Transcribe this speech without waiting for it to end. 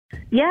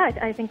Yeah,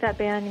 I think that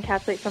band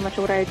encapsulates so much of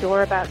what I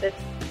adore about this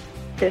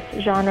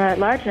genre at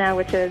large now,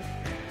 which is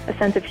a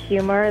sense of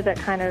humor that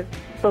kind of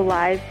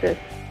belies this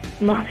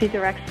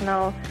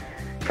multi-directional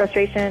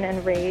frustration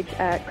and rage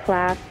at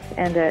class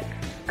and at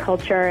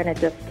culture and at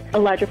just a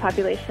larger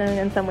population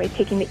in some ways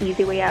taking the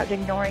easy way out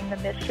and ignoring the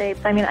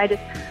misshapes. I mean,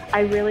 I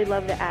really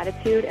love the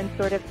attitude and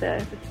sort of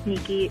the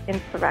sneaky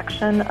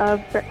insurrection of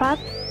Britpop.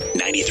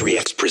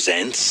 93X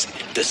presents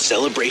the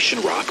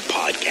Celebration Rock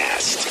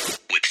Podcast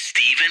with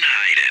Stephen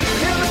Hayden.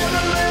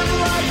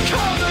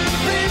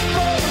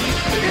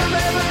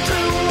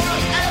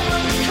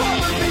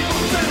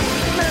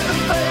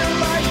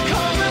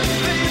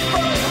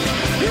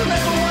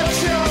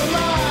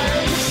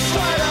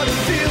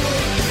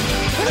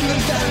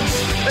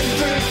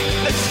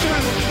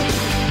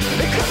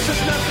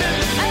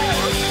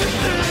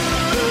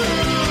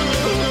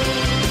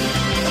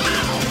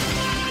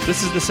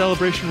 This is the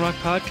Celebration Rock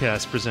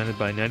Podcast presented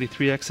by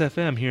 93X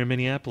FM here in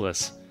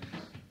Minneapolis.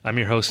 I'm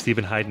your host,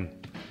 Stephen Hayden.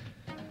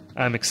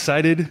 I'm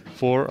excited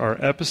for our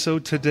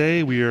episode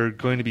today. We are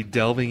going to be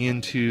delving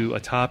into a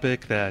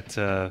topic that,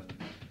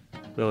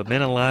 it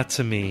meant a lot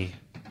to me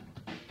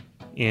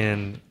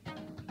in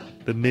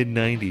the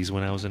mid-90s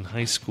when I was in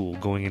high school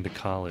going into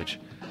college,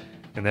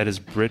 and that is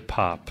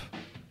Britpop.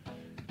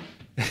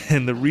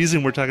 And the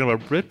reason we're talking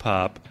about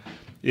Britpop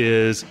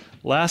is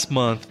last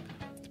month,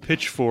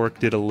 Pitchfork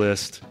did a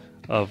list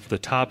of the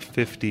top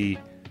 50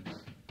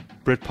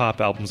 Britpop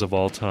albums of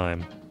all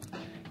time.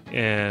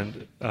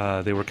 And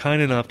they were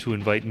kind enough to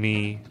invite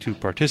me to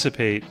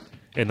participate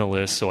in the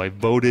list, so I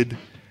voted,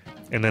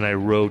 and then I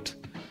wrote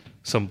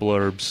some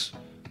blurbs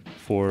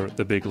for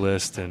the big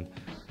list, and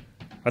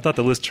I thought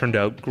the list turned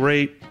out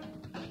great.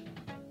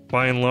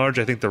 By and large,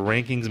 I think the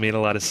rankings made a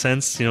lot of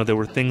sense. You know, there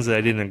were things that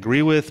I didn't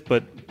agree with,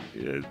 but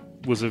it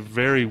was a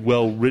very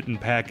well-written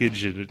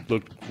package, and it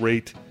looked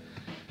great.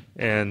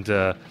 And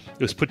it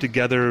was put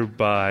together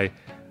by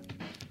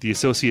the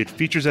associate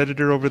features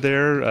editor over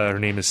there. Her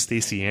name is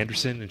Stacey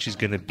Anderson, and she's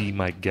going to be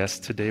my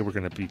guest today. We're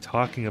going to be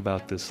talking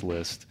about this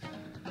list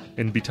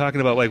and be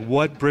talking about like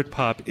what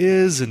Britpop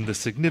is and the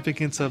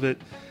significance of it.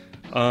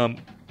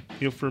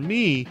 For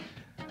me,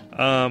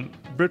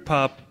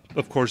 Britpop,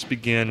 of course,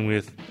 began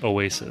with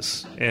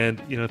Oasis.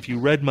 And, if you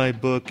read my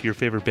book, Your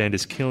Favorite Band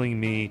is Killing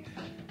Me,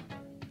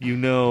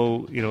 in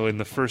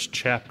the first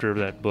chapter of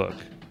that book,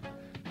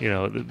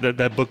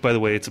 that book, by the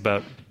way, it's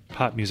about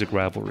pop music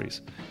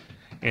rivalries.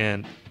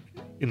 And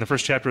in the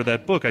first chapter of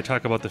that book, I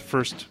talk about the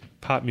first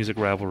pop music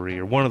rivalry,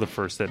 or one of the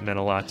first that meant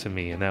a lot to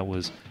me, and that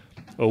was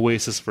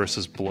Oasis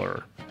versus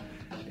Blur.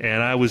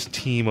 And I was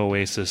Team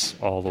Oasis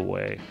all the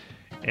way.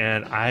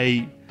 And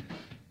I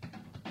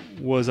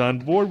was on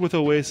board with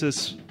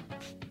Oasis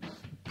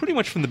pretty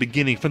much from the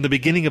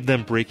beginning of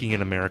them breaking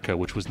in America,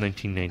 which was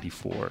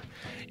 1994.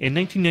 And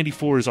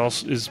 1994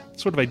 is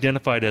sort of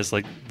identified as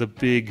like the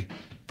big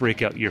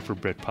breakout year for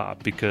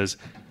Britpop, because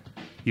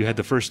you had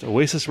the first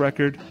Oasis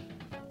record,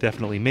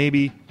 Definitely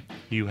Maybe.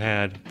 You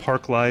had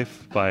Park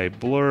Life by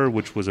Blur,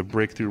 which was a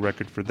breakthrough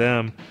record for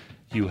them.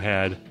 You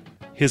had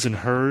His and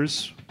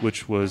Hers,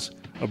 which was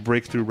a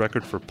breakthrough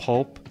record for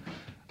Pulp.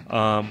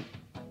 And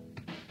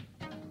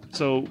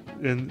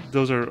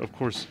those are, of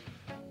course,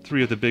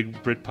 three of the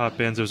big Britpop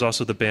bands. There's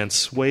also the band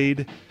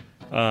Suede.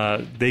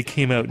 They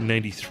came out in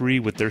 93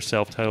 with their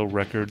self-titled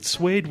record.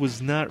 Suede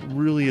was not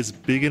really as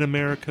big in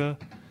America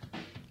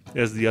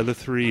as the other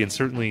three, and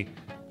certainly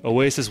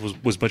Oasis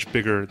was much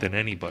bigger than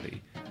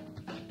anybody.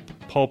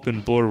 Pulp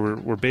and Blur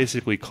were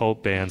basically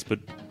cult bands, but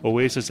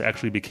Oasis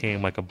actually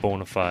became like a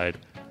bona fide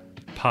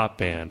pop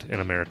band in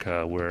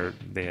America, where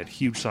they had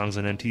huge songs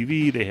on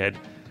MTV, they had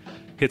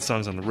hit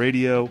songs on the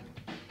radio,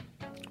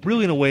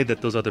 really in a way that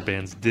those other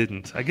bands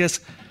didn't. I guess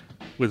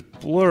with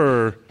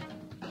Blur,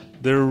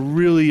 their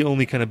really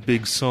only kind of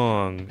big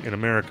song in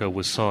America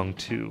was Song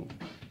 2,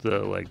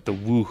 the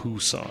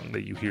woohoo song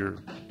that you hear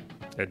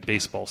at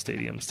baseball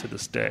stadiums to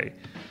this day.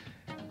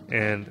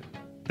 And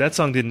that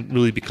song didn't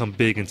really become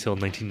big until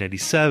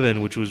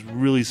 1997, which was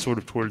really sort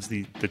of towards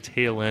the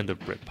tail end of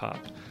Britpop.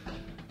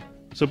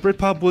 So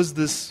Britpop was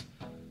this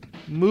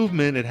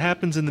movement. It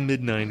happens in the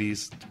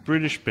mid-90s,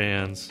 British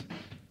bands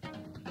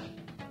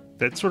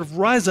that sort of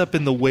rise up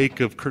in the wake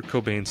of Kurt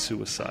Cobain's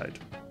suicide,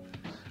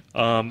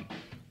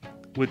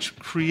 which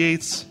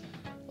creates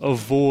a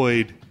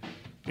void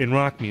in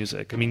rock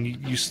music. I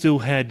mean, you still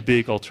had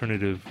big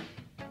alternative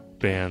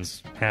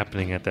bands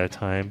happening at that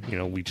time.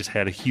 We just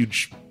had a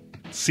huge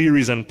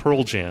series on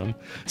Pearl Jam,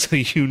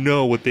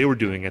 so what they were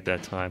doing at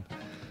that time.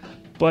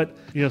 But,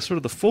 sort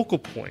of the focal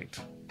point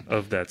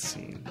of that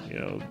scene,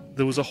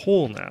 there was a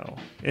hole now.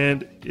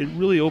 And it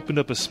really opened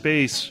up a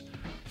space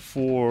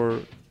for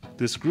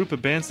this group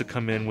of bands to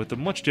come in with a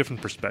much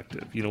different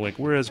perspective.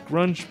 Whereas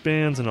grunge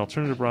bands and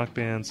alternative rock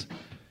bands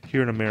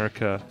here in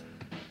America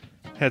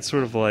had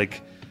sort of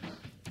like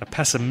a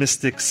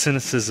pessimistic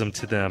cynicism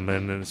to them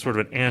and sort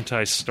of an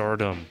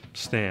anti-stardom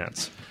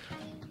stance.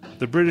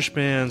 The British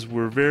bands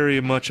were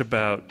very much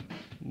about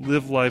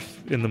live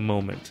life in the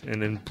moment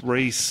and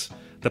embrace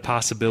the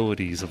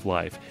possibilities of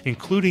life,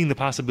 including the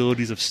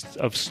possibilities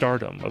of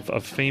stardom,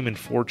 of fame and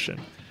fortune.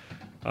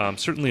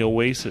 Certainly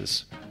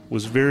Oasis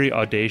was very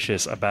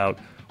audacious about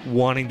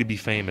wanting to be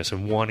famous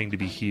and wanting to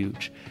be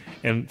huge.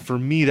 And for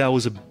me, that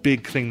was a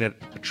big thing that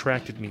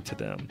attracted me to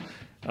them.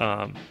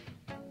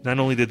 Not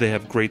only did they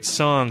have great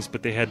songs,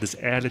 but they had this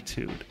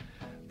attitude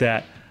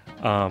that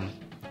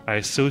I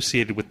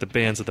associated with the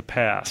bands of the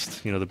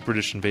past, the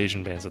British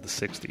invasion bands of the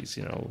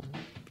 60s,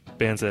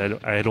 bands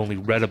that I had only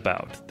read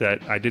about,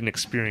 that I didn't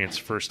experience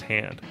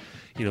firsthand.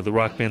 The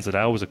rock bands that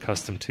I was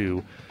accustomed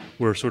to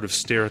were sort of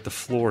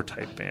stare-at-the-floor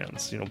type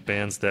bands,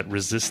 bands that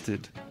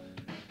resisted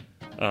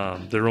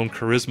their own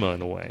charisma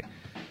in a way.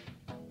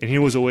 And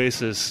here was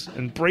Oasis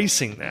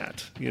embracing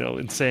that,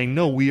 and saying,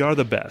 no, we are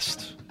the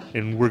best,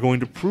 and we're going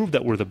to prove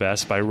that we're the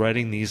best by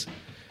writing these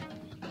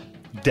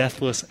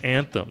deathless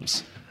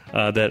anthems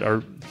that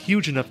are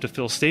huge enough to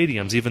fill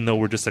stadiums, even though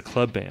we're just a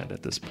club band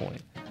at this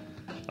point.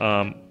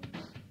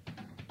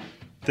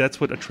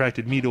 That's what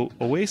attracted me to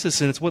Oasis,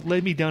 and it's what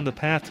led me down the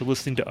path to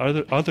listening to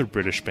other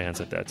British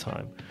bands at that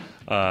time.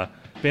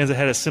 Bands that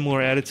had a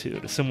similar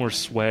attitude, a similar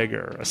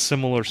swagger, a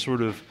similar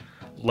sort of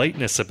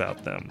lightness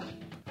about them.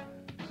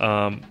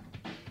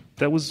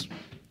 That was,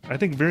 I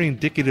think, very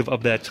indicative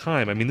of that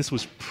time. I mean, this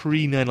was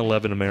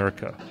pre-9/11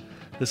 America.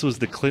 This was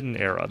the Clinton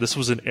era. This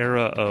was an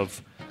era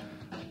of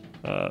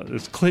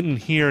there's Clinton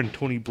here and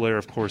Tony Blair,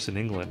 of course, in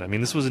England. I mean,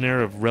 this was an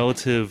era of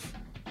relative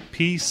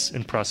peace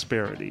and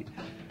prosperity.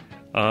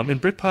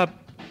 And Britpop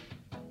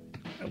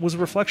was a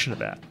reflection of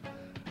that,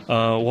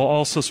 while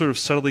also sort of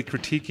subtly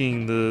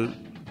critiquing the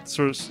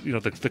sort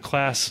of the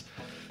class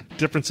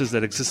differences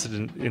that existed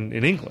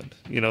in England.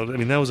 I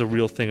mean, that was a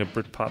real thing of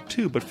Britpop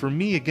too. But for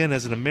me, again,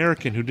 as an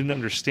American who didn't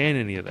understand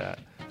any of that,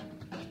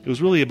 it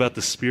was really about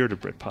the spirit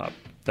of Britpop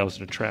that was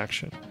an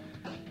attraction.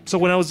 So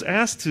when I was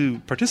asked to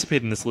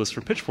participate in this list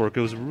for Pitchfork,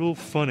 it was a real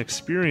fun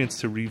experience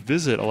to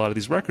revisit a lot of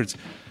these records.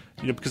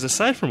 Because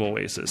aside from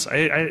Oasis,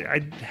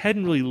 I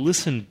hadn't really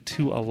listened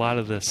to a lot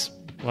of this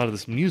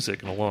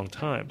music in a long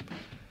time,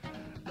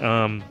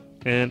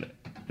 and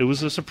it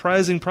was a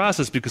surprising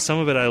process because some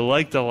of it I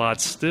liked a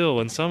lot still,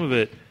 and some of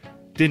it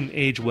didn't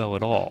age well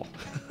at all.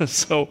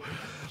 So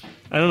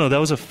I don't know. That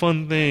was a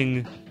fun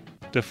thing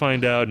to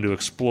find out and to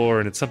explore,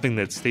 and it's something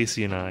that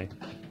Stacey and I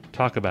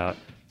talk about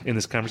in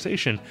this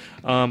conversation.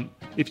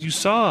 If you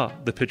saw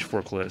the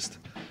Pitchfork list,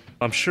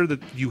 I'm sure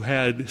that you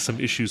had some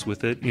issues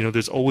with it.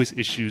 There's always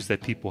issues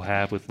that people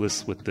have with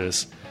lists with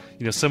this.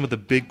 Some of the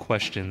big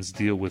questions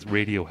deal with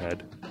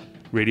Radiohead.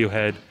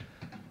 Radiohead,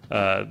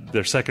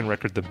 their second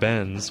record, The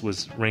Bends,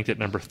 was ranked at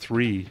number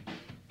 3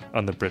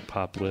 on the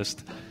Britpop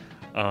list.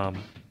 And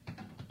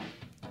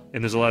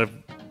there's a lot of,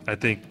 I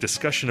think,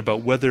 discussion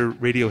about whether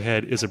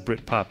Radiohead is a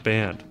Britpop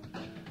band.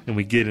 And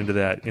we get into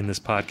that in this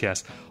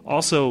podcast.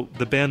 Also,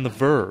 the band The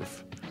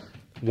Verve,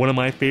 one of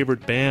my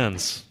favorite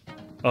bands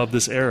of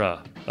this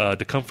era,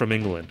 to come from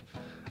England.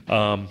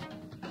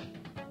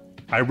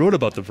 I wrote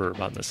about The Verve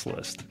on this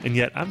list, and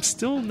yet I'm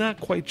still not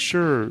quite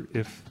sure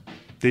if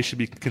they should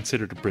be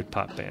considered a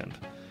Britpop band.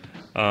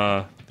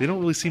 They don't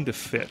really seem to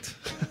fit.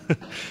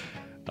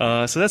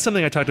 So that's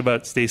something I talked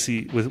about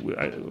Stacey with.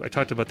 I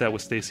talked about that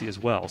with Stacey as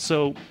well.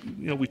 So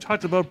we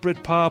talked about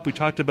Britpop. We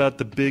talked about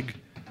the big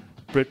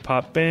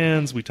Britpop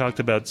bands. We talked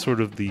about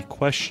sort of the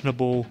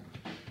questionable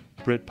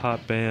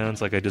Britpop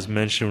bands, like I just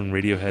mentioned,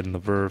 Radiohead and The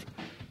Verve.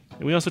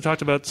 And we also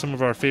talked about some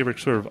of our favorite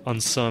sort of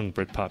unsung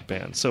Britpop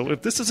bands. So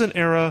if this is an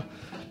era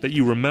that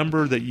you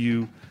remember, that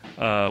you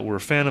were a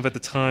fan of at the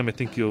time, I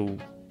think it'll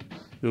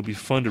be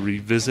fun to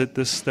revisit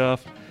this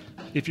stuff.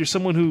 If you're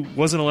someone who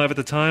wasn't alive at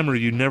the time or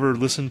you never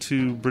listened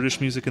to British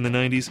music in the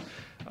 90s,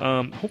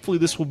 hopefully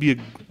this will be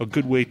a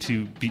good way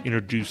to be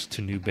introduced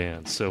to new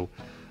bands. So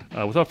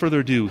without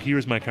further ado,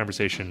 here's my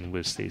conversation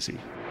with Stacey.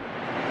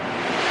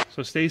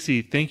 So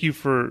Stacey, thank you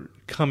for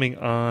coming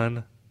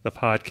on the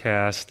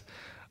podcast.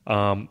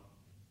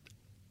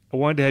 I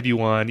wanted to have you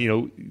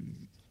on.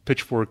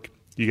 Pitchfork,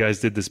 you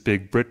guys did this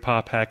big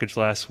Britpop package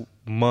last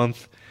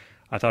month.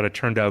 I thought it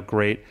turned out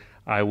great.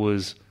 I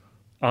was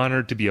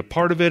honored to be a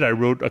part of it. I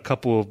wrote a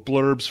couple of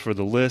blurbs for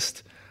the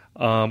list.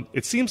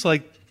 It seems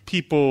like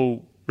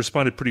people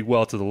responded pretty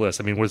well to the list.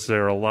 I mean, was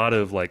there a lot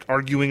of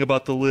arguing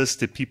about the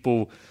list? Did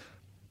people?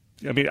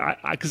 I mean,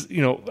 because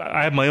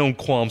I have my own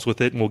qualms with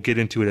it, and we'll get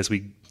into it as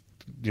we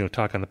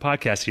talk on the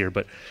podcast here.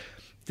 But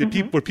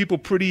were people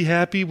pretty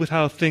happy with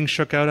how things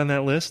shook out on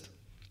that list?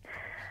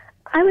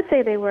 I would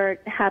say they were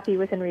happy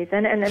within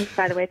reason. And then,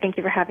 by the way, thank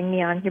you for having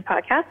me on your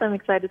podcast. I'm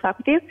excited to talk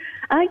with you.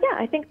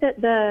 I think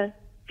that the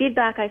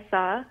feedback I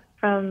saw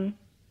from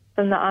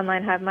the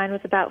online hive mind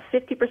was about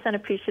 50%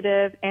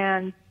 appreciative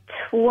and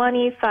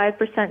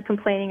 25%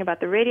 complaining about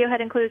the Radiohead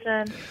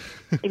inclusion,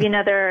 maybe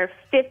another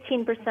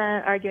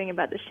 15% arguing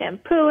about the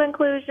shampoo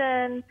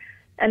inclusion,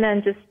 and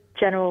then just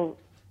general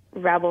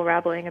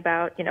rabbling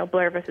about,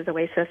 Blur versus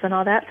Oasis and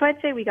all that. So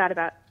I'd say we got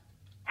about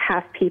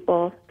half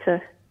people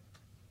to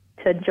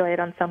enjoy it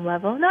on some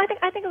level. No,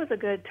 I think it was a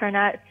good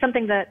turnout. It's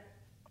something that,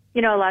 a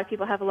lot of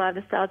people have a lot of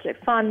nostalgic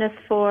fondness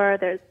for.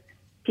 There's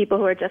people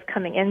who are just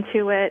coming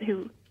into it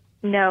who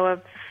know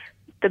of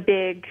the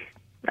big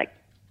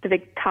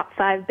top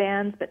 5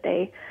 bands, but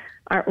they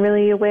aren't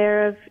really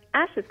aware of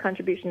Ash's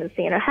contribution to the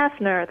scene, or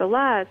Hefner, or the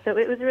Laws. So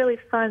it was really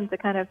fun to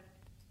kind of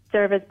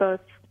serve as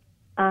both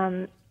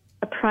a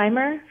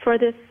primer for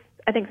this,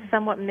 I think,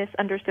 somewhat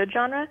misunderstood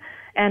genre,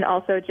 and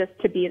also just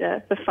to be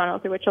the funnel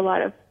through which a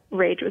lot of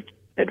rage was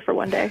good for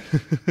one day.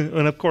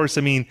 And of course,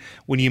 I mean,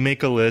 when you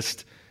make a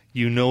list,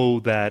 you know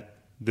that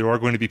there are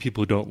going to be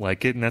people who don't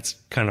like it, and that's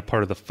kind of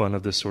part of the fun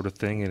of this sort of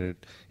thing, and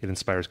it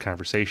inspires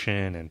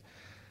conversation and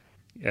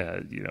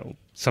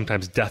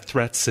sometimes death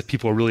threats if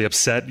people are really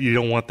upset. You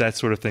don't want that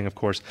sort of thing, of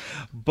course.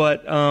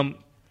 But I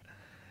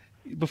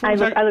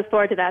look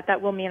forward to that.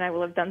 That will mean I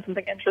will have done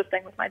something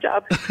interesting with my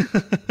job.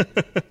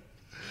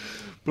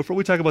 Before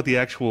we talk about the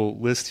actual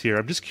list here,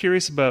 I'm just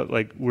curious about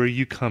where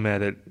you come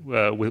at it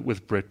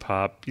with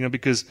Britpop.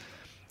 Because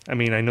I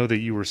mean, I know that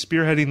you were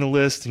spearheading the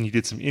list and you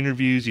did some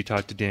interviews. You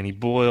talked to Danny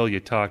Boyle. You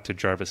talked to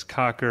Jarvis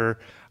Cocker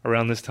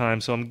around this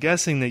time. So I'm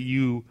guessing that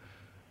you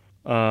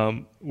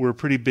were a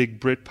pretty big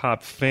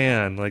Britpop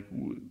fan.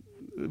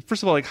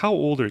 First of all, how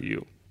old are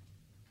you?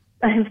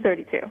 I'm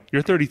 32.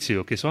 You're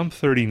 32. Okay, so I'm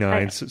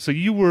 39. So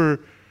you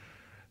were,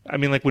 I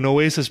mean, when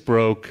Oasis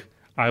broke,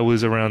 I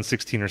was around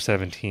 16 or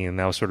 17.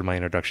 That was sort of my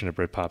introduction to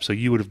Britpop. So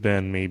you would have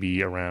been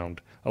maybe around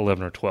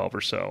 11 or 12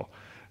 or so.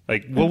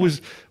 What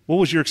was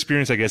your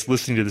experience, I guess,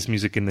 listening to this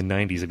music in the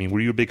 90s? I mean, were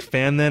you a big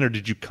fan then, or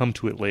did you come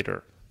to it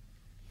later?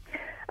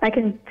 I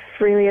can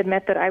freely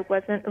admit that I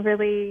wasn't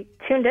really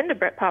tuned into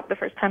Britpop the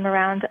first time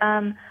around.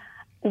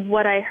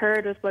 What I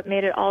heard was what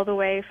made it all the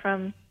way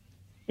from,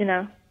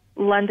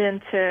 London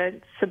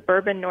to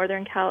suburban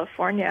Northern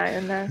California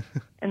in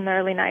the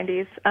early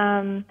 90s.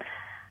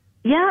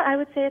 I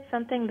would say it's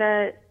something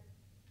that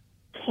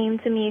came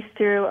to me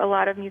through a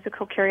lot of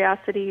musical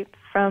curiosity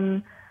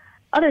from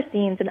other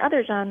scenes and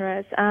other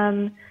genres.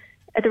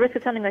 At the risk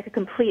of sounding like a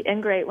complete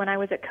ingrate, when I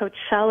was at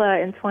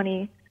Coachella in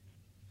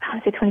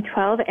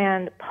 2012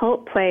 and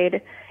Pulp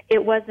played,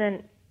 it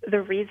wasn't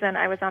the reason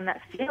I was on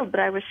that field, but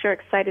I was sure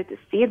excited to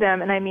see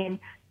them. And I mean,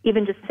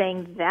 even just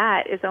saying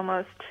that is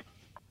almost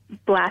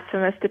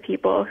blasphemous to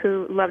people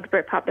who loved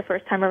Britpop the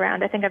first time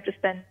around. I think I've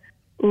just been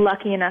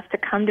lucky enough to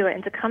come to it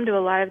and to come to a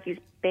lot of these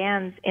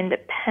bands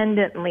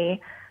independently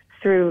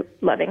through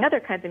loving other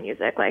kinds of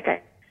music.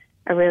 I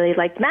really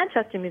liked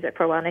Manchester music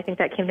for a while, and I think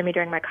that came to me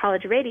during my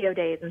college radio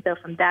days. And so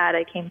from that,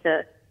 I came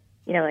to,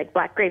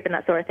 Black Grape and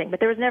that sort of thing. But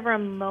there was never a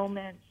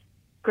moment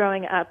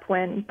growing up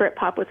when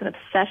Britpop was an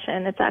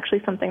obsession. It's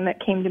actually something that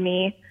came to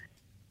me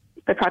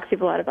by proxy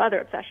of a lot of other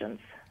obsessions.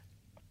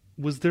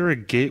 Was there a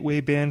gateway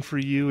band for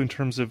you in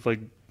terms of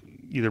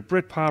either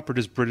Britpop or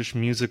just British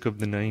music of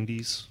the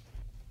 90s?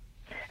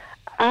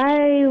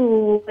 I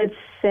would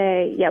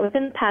say,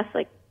 within the past,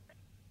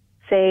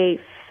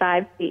 say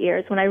 5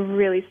 years, when I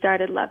really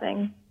started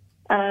loving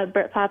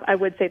Britpop, I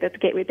would say that the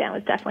gateway band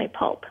was definitely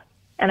Pulp.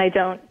 And I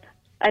don't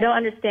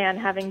understand,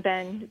 having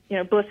been,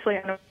 blissfully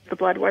under the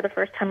Blood War the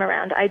first time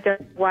around. I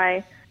don't know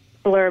why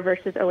Blur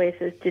versus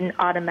Oasis didn't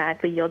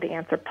automatically yield the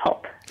answer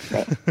Pulp to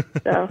me.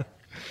 So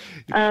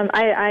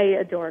I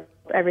adore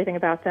everything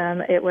about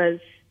them. It was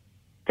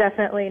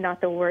definitely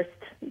not the worst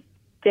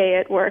day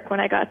at work when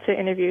I got to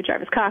interview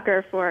Jarvis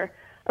Cocker for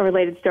a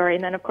related story,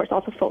 and then, of course,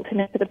 also fold him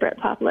into the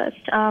Britpop list.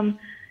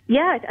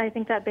 I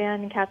think that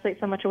band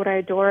encapsulates so much of what I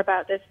adore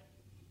about this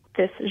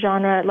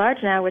genre at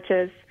large now, which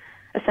is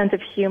a sense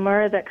of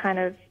humor that kind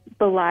of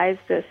belies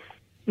this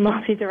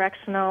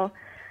multi-directional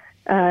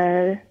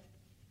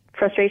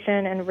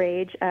frustration and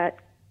rage at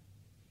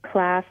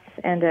class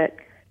and at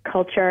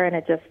culture, and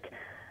at just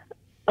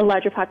a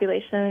larger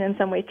population in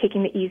some ways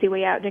taking the easy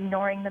way out and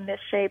ignoring the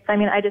misshapes. I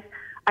mean,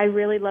 I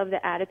really love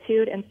the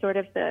attitude and sort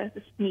of the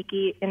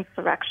sneaky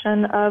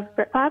insurrection of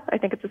Britpop. I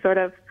think it's a sort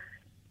of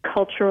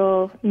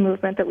cultural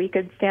movement that we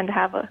could stand to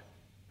have a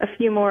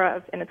few more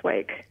of in its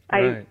wake.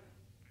 Right.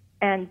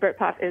 And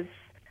Britpop is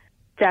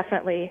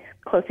definitely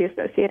closely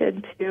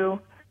associated to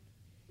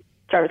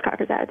Jarvis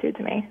Cocker's attitude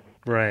to me.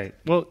 Right.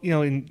 Well,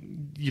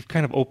 and you've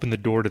kind of opened the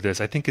door to this.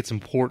 I think it's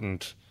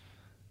important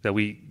that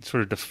we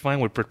sort of define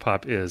what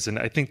Britpop is, and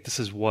I think this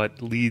is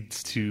what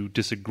leads to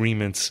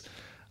disagreements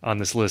on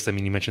this list. I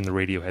mean, you mentioned the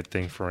Radiohead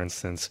thing, for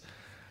instance,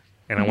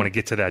 and I want to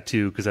get to that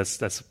too, because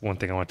that's one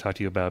thing I want to talk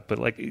to you about. But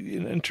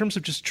in terms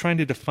of just trying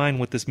to define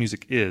what this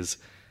music is,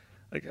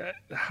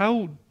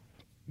 how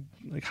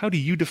do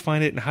you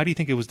define it, and how do you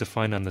think it was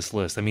defined on this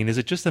list? I mean, is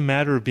it just a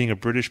matter of being a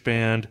British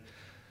band,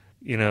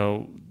 in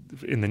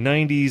the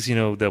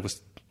 90s, that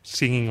was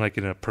singing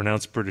in a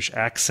pronounced British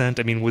accent?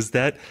 I mean, was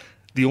that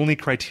the only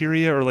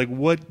criteria, or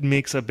what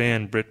makes a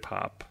band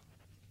Britpop?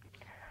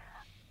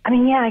 I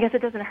mean, I guess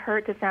it doesn't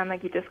hurt to sound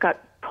like you just got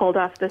pulled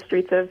off the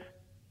streets of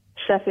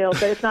Sheffield,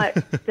 but it's not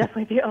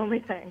definitely the only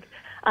thing.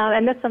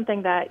 And that's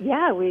something that,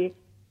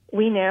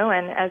 we knew.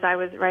 And as I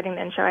was writing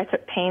the intro, I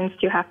took pains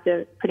to have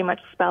to pretty much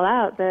spell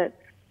out that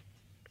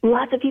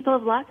lots of people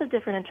have lots of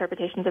different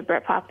interpretations of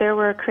Britpop. There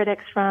were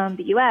critics from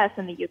the U.S.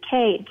 and the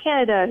U.K. and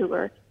Canada who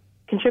were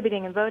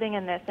contributing and voting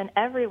in this, and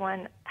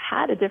everyone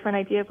had a different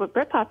idea of what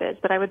Britpop is.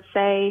 But I would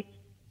say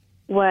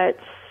what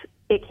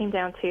it came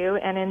down to,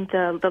 and in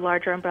the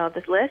larger umbrella of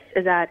this list,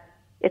 is that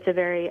it's a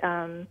very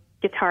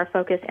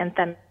guitar-focused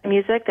anthemic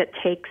music that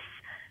takes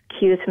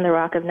cues from the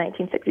rock of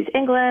 1960s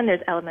England.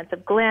 There's elements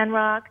of glam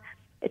rock.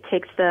 It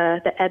takes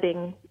the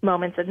ebbing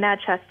moments of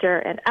Manchester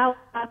and alt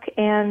rock,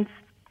 and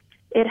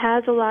it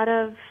has a lot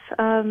of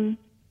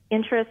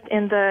interest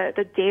in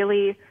the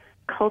daily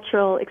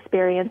cultural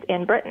experience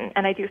in Britain.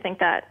 And I do think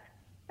that,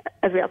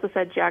 as we also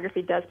said,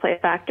 geography does play a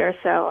factor.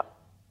 So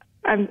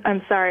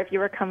I'm sorry if you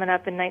were coming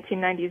up in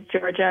 1990s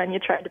Georgia and you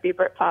tried to be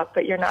Britpop,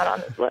 but you're not on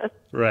this list.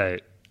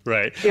 Right.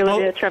 The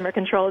Olivia Tremor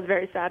Control is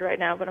very sad right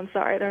now, but I'm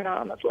sorry, they're not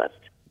on this list.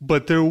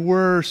 But there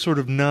were sort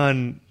of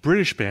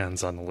non-British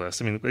bands on the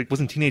list. I mean, like,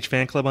 wasn't Teenage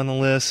Fan Club on the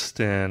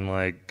list? And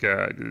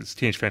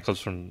Teenage Fan Club's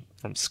from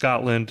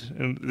Scotland.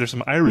 And there's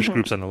some Irish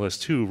groups on the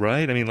list too,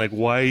 right? I mean, like,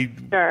 why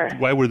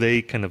were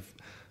they kind of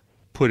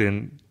put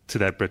into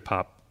that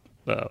Britpop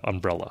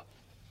umbrella?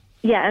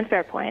 Yeah, and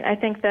fair point. I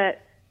think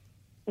that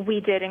we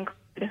did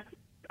include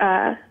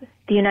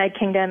the United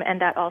Kingdom,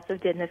 and that also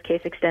did, in this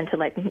case, extend to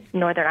like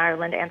Northern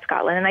Ireland and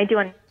Scotland. And I do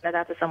understand that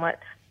that's a somewhat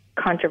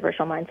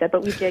controversial mindset,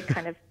 but we did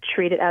kind of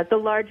treat it as the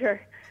larger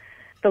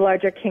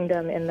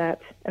kingdom in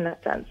that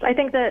sense. I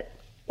think that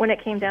when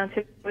it came down to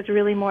it, was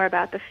really more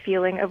about the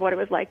feeling of what it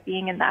was like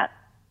being in that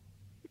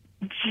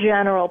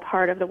general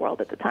part of the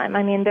world at the time.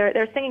 I mean,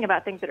 they're singing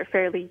about things that are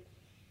fairly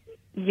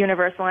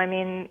universal. I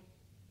mean,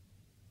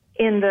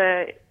 in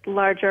the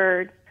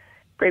larger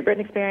Great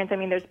Britain experience, I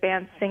mean, there's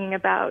bands singing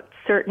about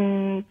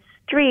certain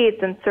streets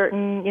and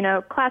certain,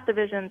 class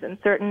divisions and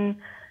certain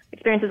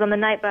experiences on the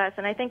night bus.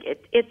 And I think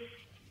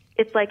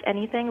it's like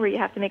anything where you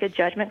have to make a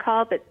judgment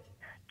call, but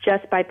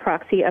just by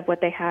proxy of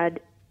what they had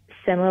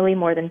similarly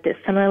more than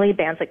dissimilarly,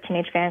 bands like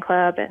Teenage Fan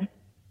Club and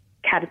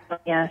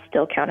Catatonia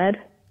still counted.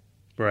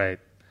 Right.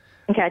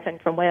 And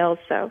Catatonia from Wales,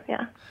 so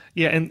yeah.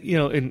 Yeah, and,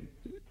 and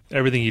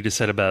everything you just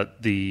said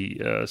about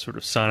the sort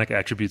of sonic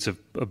attributes of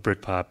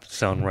Britpop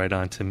sound right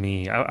on to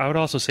me. I would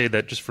also say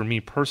that just for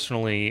me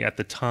personally at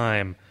the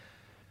time,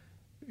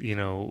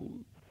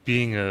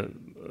 being a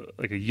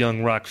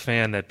young rock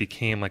fan that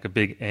became like a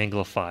big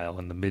Anglophile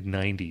in the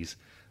mid-90s,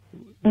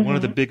 one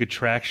of the big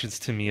attractions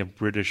to me of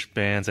British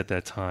bands at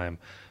that time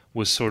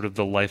was sort of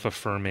the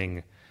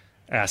life-affirming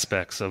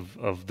aspects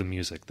of the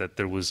music. That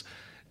it was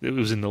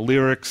in the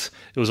lyrics,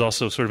 it was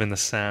also sort of in the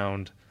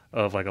sound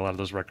of like a lot of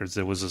those records.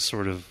 There was a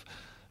sort of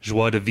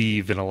joie de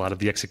vivre in a lot of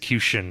the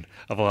execution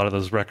of a lot of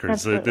those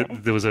records.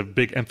 There was a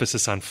big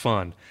emphasis on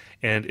fun.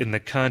 And in the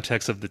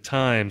context of the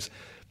times,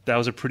 that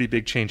was a pretty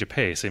big change of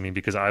pace. I mean,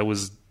 because I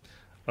was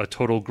a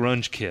total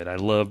grunge kid. I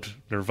loved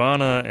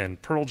Nirvana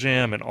and Pearl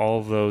Jam and all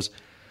of those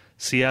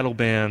Seattle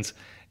bands.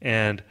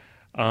 And,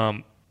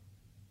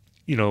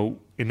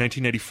 in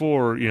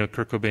 1994,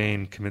 Kurt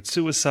Cobain commits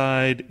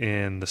suicide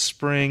in the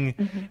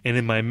spring. And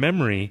in my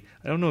memory,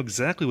 I don't know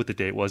exactly what the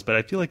date was, but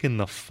I feel like in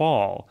the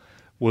fall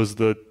was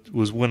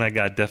when I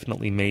got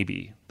Definitely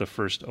Maybe, the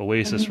first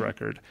Oasis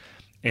record.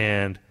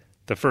 And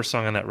the first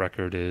song on that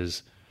record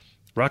is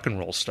Rock and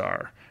Roll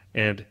Star.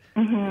 And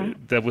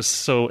that was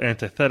so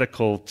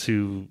antithetical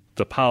to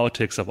the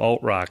politics of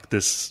alt-rock,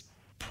 this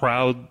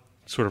proud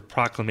sort of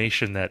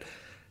proclamation that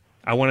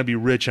I want to be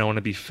rich, I want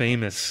to be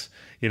famous,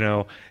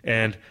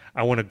 and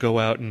I want to go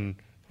out and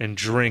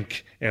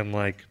drink and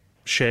like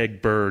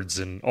shag birds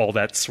and all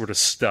that sort of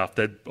stuff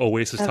that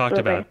Oasis talked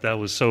about. That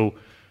was so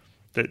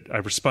that I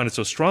responded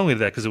so strongly to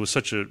that because it was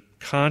such a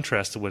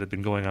contrast to what had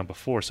been going on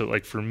before. So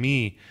like for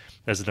me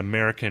as an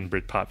American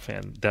Britpop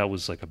fan, that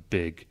was like a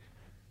big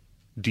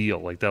deal.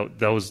 Like that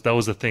was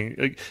the thing.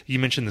 Like, you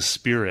mentioned the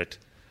spirit.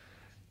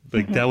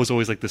 Like that was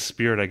always like the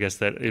spirit, I guess,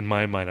 that in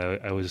my mind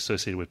I was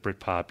associated with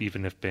Britpop,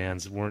 even if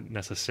bands weren't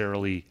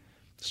necessarily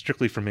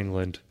strictly from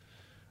England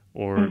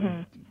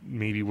or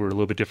maybe were a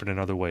little bit different in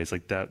other ways.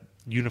 Like that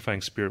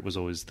unifying spirit was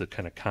always the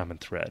kind of common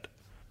thread.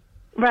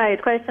 Right.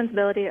 It's quite a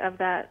sensibility of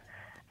that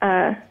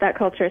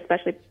culture,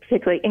 especially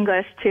particularly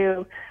English,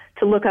 to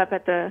look up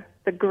at the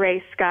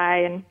gray sky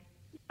and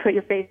put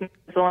your face in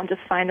the drizzle and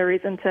just find a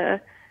reason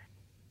to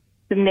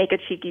make a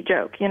cheeky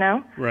joke,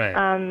 Right.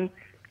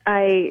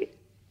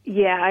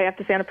 I have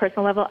to say on a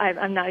personal level,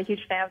 I'm not a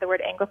huge fan of the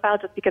word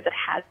Anglophile just because it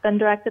has been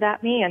directed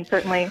at me. And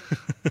certainly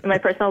in my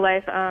personal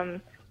life,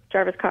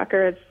 Jarvis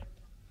Cocker has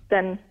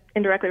been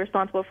indirectly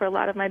responsible for a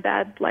lot of my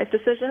bad life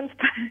decisions.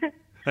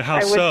 How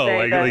so?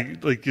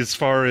 Like as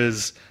far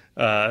as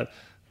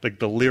like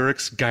the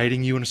lyrics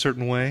guiding you in a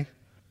certain way?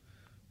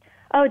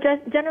 Oh,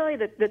 just generally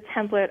the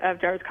template of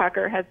Jarvis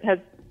Cocker has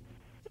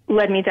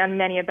led me down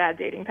many a bad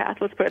dating path,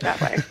 let's put it that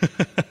way.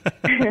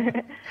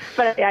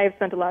 But I have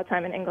spent a lot of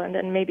time in England,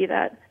 and maybe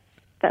that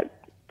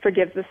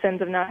forgives the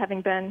sins of not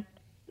having been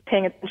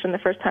paying attention the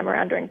first time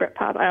around during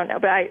Britpop. I don't know,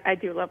 but I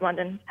do love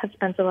London, have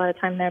spent a lot of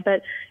time there.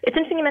 But it's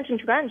interesting you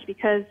mentioned grunge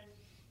because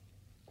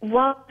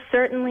while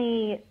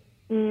certainly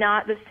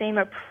not the same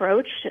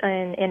approach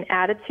in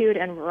attitude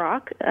and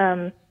rock,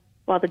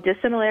 while the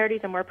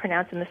dissimilarities are more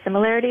pronounced than the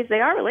similarities, they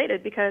are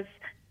related because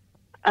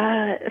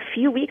a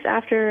few weeks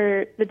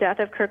after the death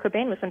of Kurt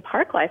Cobain was when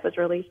Park Life was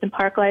released, and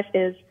Park Life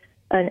is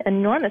an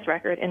enormous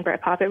record in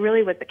Britpop. It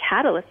really was the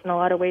catalyst in a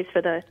lot of ways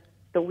for the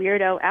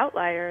weirdo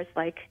outliers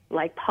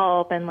like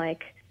Pulp and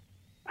like,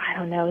 I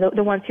don't know,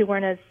 the ones who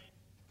weren't as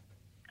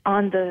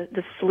on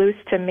the sluice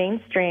to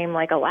mainstream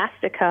like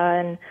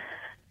Elastica,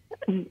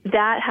 and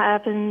that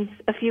happened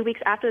a few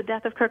weeks after the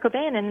death of Kurt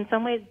Cobain. And in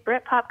some ways,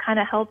 Britpop kind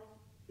of helped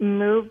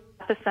move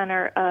the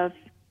center of,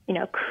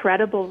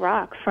 credible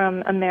rock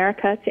from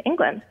America to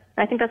England.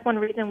 I think that's one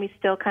reason we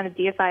still kind of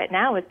deify it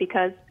now, is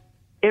because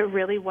it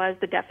really was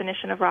the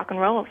definition of rock and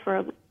roll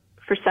for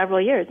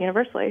several years,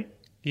 universally.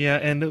 Yeah,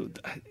 and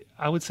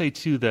I would say,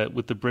 too, that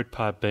with the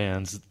Britpop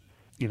bands,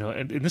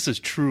 and this is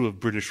true of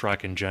British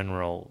rock in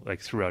general,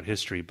 like throughout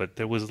history, but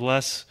there was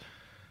less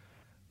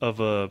of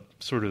a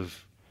sort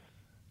of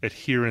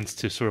adherence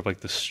to sort of like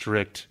the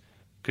strict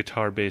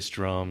guitar-based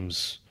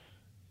drums,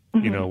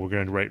 we're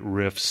going to write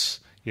riffs,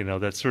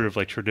 that sort of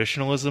like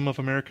traditionalism of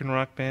American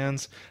rock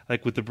bands.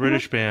 Like with the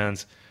British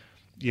bands,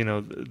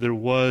 there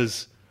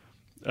was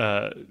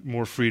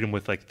more freedom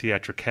with like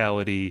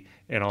theatricality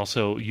and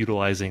also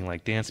utilizing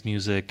like dance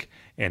music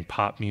and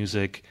pop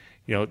music,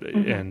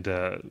 and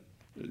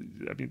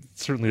I mean,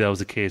 certainly that was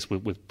the case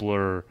with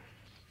Blur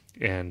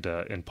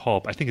and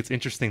Pulp. I think it's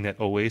interesting that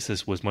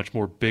Oasis was much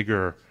more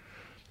bigger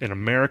in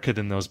America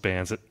than those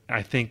bands.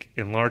 I think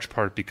in large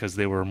part because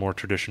they were a more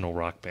traditional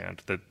rock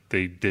band, that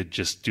they did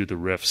just do the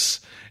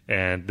riffs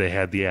and they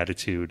had the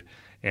attitude,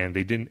 and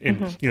they didn't.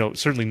 And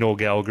certainly Noel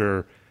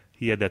Gallagher,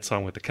 he had that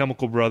song with the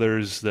Chemical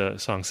Brothers, the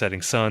song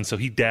Setting Sun, so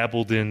he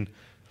dabbled in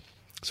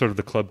sort of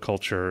the club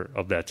culture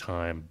of that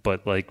time.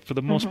 But like for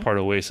the most part,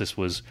 Oasis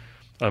was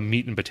a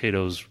meat and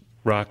potatoes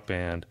rock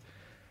band.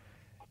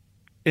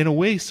 In a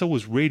way, so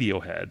was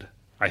Radiohead,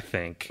 I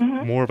think.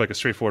 More of like a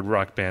straightforward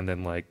rock band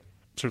than like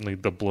certainly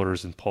the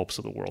Blurs and Pulps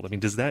of the world. I mean,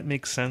 does that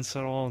make sense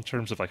at all in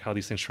terms of like how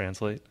these things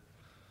translate?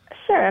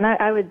 Sure, and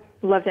I would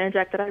love to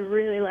interject that I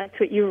really liked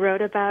what you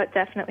wrote about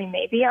Definitely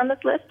Maybe on this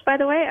list, by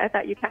the way. I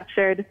thought you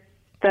captured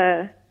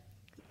the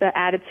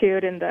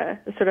attitude and the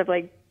sort of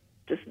like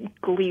just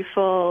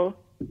gleeful,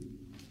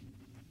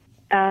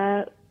 what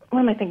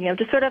am I thinking of?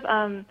 Just sort of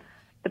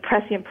the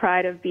prescient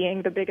pride of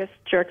being the biggest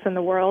jerks in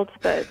the world,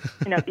 but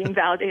being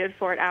validated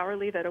for it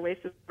hourly, that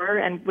Oasis were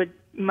and would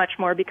much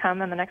more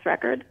become on the next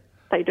record.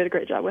 I thought you did a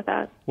great job with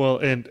that. Well,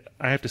 and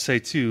I have to say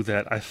too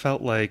that I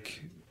felt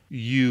like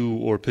you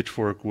or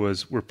Pitchfork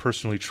were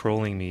personally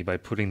trolling me by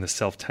putting the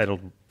self-titled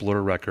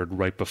Blur record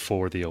right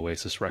before the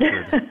Oasis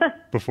record,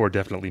 before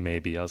Definitely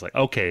Maybe. I was like,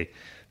 okay,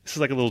 this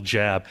is like a little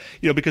jab,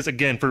 because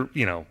again,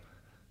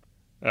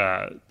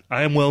 I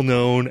am well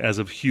known as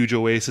a huge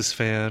Oasis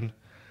fan.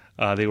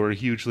 They were a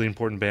hugely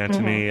important band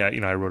to me.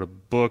 I wrote a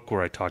book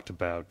where I talked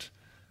about.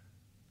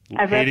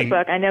 I've read the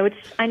book. I know which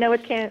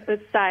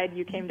side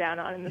you came down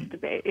on in this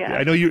debate. Yeah,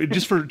 I know you.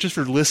 Just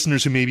for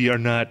listeners who maybe are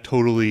not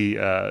totally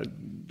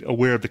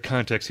aware of the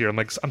context here,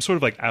 I'm sort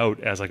of like out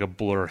as like a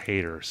Blur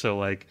hater. So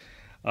like,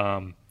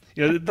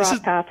 this is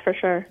path for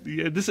sure.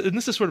 Yeah, this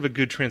is sort of a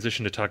good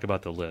transition to talk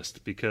about the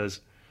list because,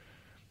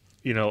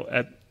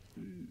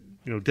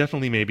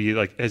 Definitely Maybe,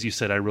 like as you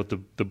said, I wrote the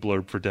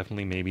blurb for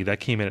Definitely Maybe. That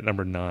came in at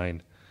number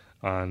 9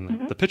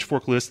 on the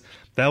Pitchfork list.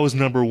 That was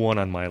number 1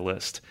 on my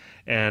list.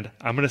 And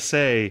I'm going to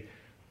say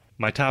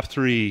my top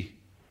 3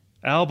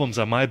 albums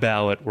on my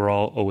ballot were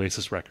all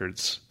Oasis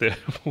records. There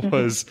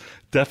was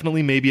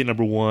Definitely Maybe at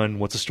number 1,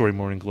 What's a Story,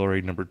 Morning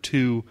Glory, number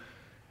 2,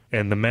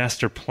 and The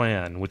Master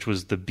Plan, which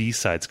was the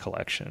B-Sides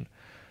collection,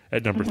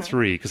 at number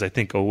 3, because I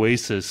think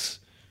Oasis,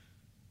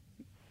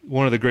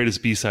 one of the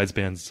greatest B-Sides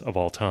bands of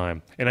all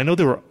time. And I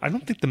know I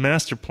don't think The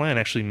Master Plan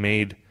actually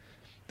made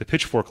the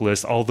Pitchfork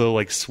list, although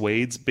like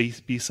Suede's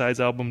B-Sides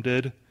album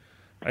did,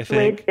 I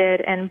think. Suede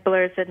did, and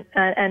Blur's did,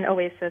 and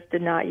Oasis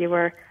did not. You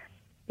were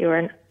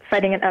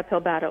fighting an uphill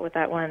battle with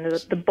that one.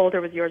 The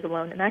boulder was yours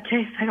alone in that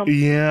case. I don't.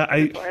 Yeah,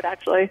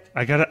 actually.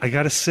 I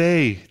gotta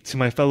say to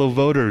my fellow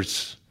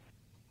voters,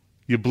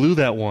 you blew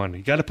that one.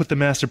 You got to put The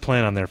Master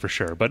Plan on there for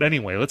sure. But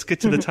anyway, let's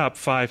get to the top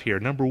 5 here.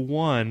 Number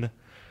 1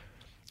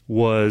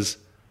 was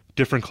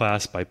Different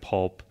Class by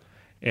Pulp.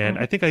 And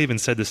I think I even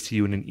said this to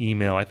you in an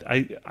email.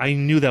 I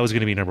knew that was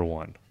going to be number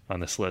 1 on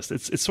this list.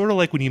 It's sort of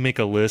like when you make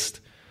a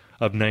list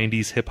of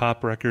 90s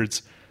hip-hop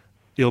records,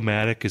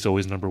 Illmatic is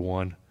always number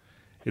 1.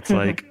 It's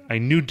like, I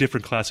knew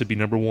Different Class would be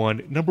number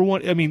 1. Number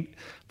 1, I mean,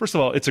 first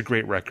of all, it's a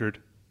great record.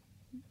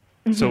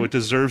 So it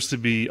deserves to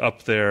be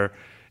up there.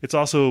 It's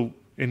also,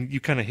 and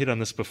you kind of hit on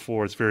this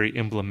before, it's very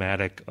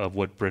emblematic of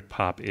what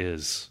Britpop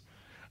is.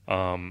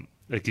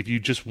 Like if you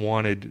just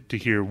wanted to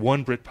hear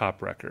one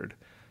Britpop record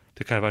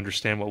to kind of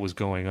understand what was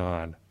going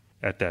on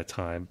at that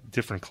time,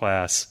 Different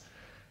Class,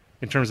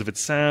 in terms of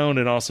its sound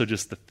and also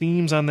just the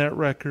themes on that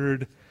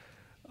record,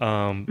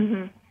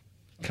 kind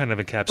of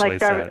encapsulates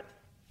that.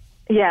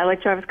 Yeah,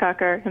 like Travis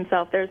Cocker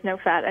himself, there's no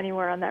fat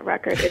anywhere on that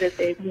record. It is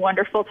a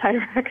wonderful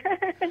title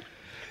record.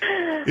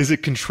 Is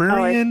it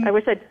contrarian? I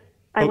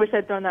wish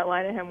I'd thrown that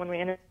line at him when we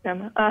interviewed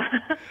him.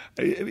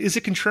 Is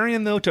it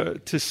contrarian, though,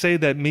 to say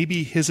that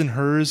maybe His and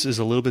Hers is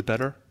a little bit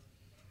better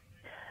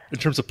in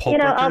terms of Pulp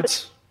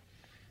records?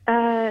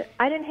 I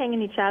didn't hang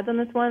any chads on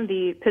this one.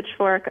 The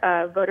Pitchfork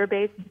voter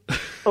base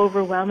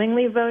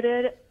overwhelmingly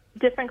voted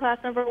Different Class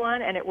number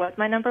one, and it was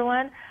my number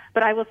one.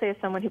 But I will say, as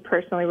someone who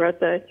personally wrote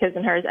the His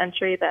and Hers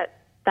entry, that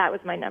was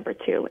my number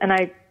two. And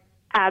I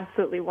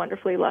absolutely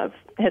wonderfully love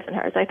His and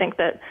Hers. I think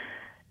that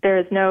there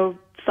is no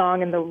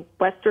song in the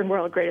Western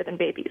world greater than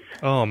Babies.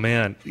 Oh,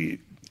 man.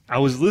 I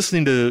was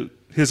listening to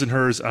His and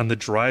Hers on the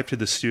drive to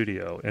the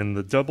studio, and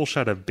the double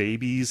shot of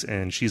Babies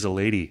and She's a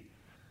Lady.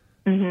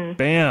 Mm-hmm.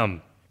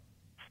 Bam.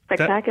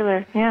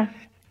 Spectacular, yeah.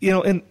 You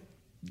know, and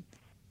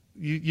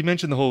you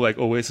mentioned the whole, like,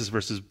 Oasis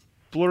versus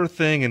Blur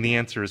thing, and the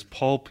answer is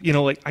Pulp. You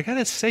know, like, I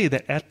gotta say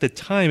that at the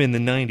time in the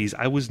 90s,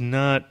 I was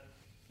not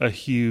a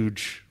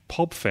huge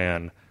Pulp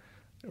fan,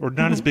 or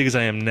not as big as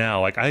I am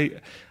now. Like,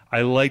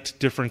 I liked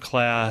Different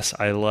Class.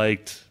 I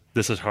liked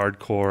This Is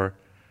Hardcore.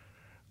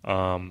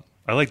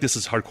 I like This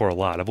Is Hardcore a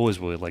lot. I've always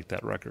really liked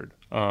that record.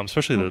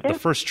 Especially the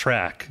first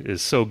track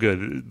is so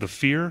good. The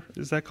Fear,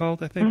 is that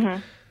called, I think?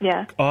 Mm-hmm.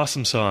 Yeah.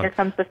 Awesome song. Here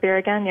Comes the Fear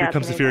Again. Yeah. Here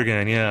Comes the Fear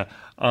Again, yeah.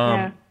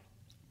 Yeah.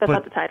 That's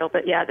not the title,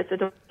 but yeah, it's a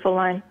delightful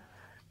line.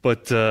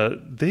 But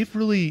they've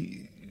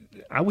really,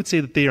 I would say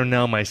that they are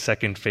now my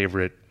second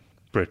favorite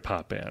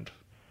Britpop band.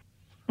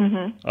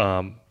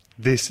 Mm-hmm.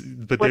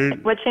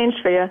 What changed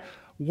for you?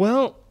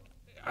 Well,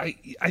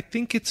 I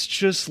think it's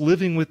just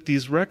living with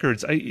these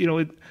records.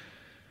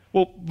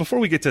 Well, before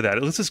we get to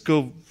that, let's just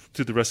go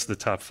through the rest of the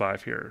top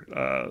five here.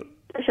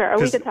 Sure, or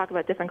we could talk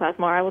about Different Class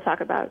more. I will talk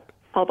about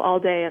Pulp all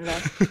day and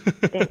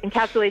the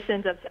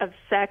encapsulations of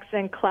sex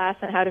and class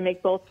and how to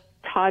make both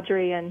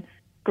tawdry and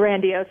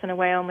grandiose in a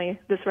way only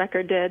this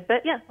record did.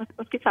 But yeah,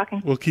 let's keep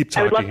talking. We'll keep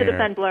talking. I would love to here.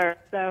 defend Blur.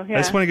 So yeah. I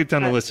just want to get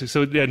down the list.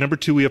 So yeah, number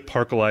two, we have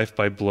Park Life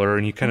by Blur,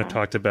 and you kind of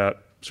talked about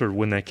sort of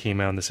when that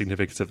came out and the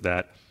significance of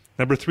that.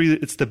 Number three,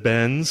 it's The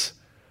Bends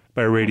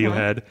by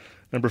Radiohead.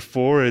 Number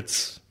four,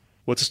 it's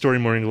What's a Story,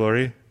 Morning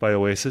Glory by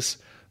Oasis,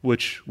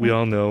 which we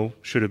all know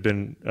should have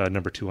been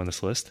number two on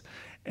this list.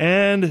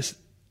 And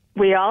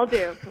we all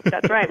do.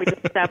 That's right. We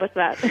just established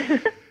that.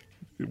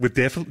 With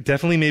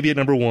definitely maybe at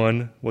number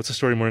one, What's a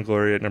Story, Morning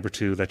Glory at number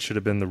two. That should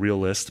have been the real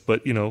list,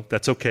 but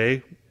that's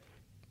okay.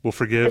 We'll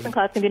forgive. Different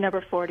Class can be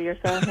number 40 or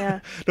so. Yeah.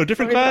 No,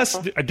 Different Class.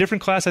 A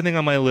Different Class, I think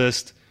on my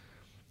list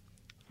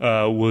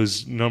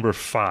was number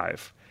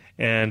 5,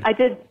 and I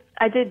did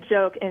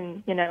joke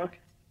in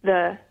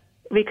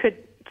we could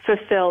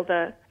fulfill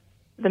the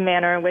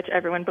manner in which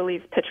everyone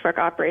believes Pitchfork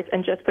operates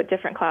and just put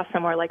Different Class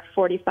somewhere like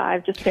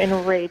 45 just to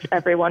enrage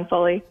everyone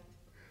fully.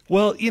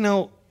 Well,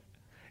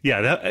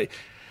 yeah,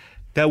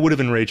 that would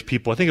have enraged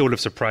people. I think it would have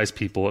surprised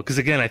people because,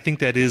 again, I think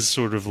that is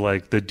sort of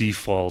like the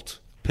default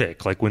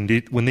pick. Like when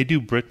they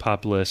do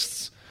Britpop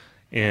lists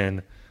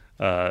in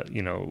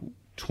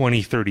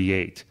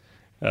 2038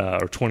 or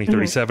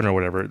 2037 or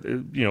whatever,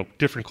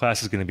 Different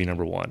Class is going to be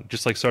number one.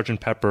 Just like Sgt.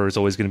 Pepper is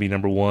always going to be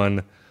number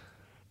one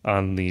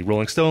on the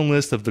Rolling Stone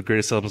list of the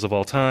greatest albums of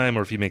all time,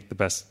 or if you make the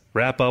best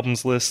rap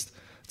albums list,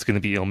 it's going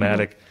to be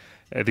Illmatic.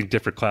 I think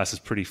Different Class is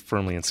pretty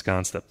firmly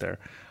ensconced up there.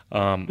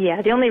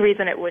 Yeah, the only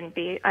reason it wouldn't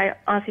be, I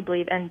honestly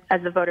believe, and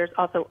as the voters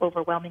also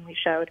overwhelmingly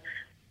showed,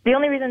 the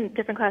only reason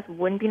Different Class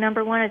wouldn't be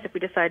number one is if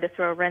we decided to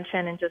throw a wrench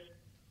in and just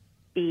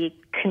be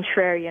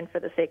contrarian for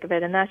the sake of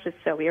it, and that's just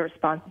so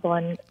irresponsible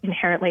and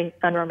inherently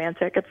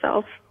unromantic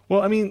itself.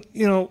 Well, I mean,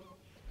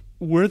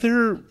 were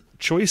there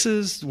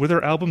choices, were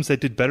there albums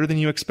that did better than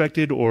you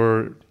expected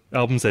or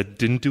albums that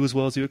didn't do as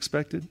well as you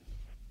expected?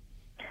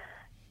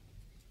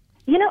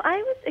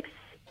 I was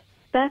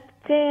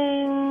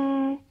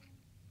expecting,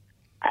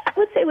 I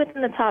would say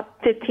within the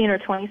top 15 or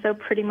 20, so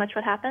pretty much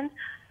what happened.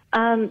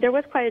 There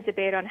was quite a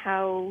debate on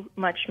how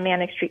much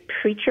Manic Street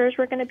Preachers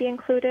were going to be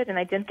included, and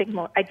I did think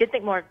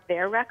more of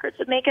their records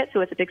would make it,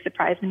 so it's a big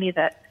surprise to me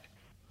that,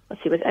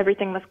 let's see, was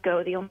Everything Must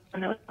Go the only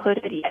one that was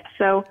included? Yeah.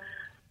 So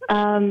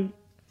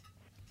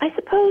I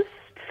suppose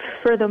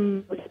for the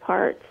most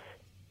part,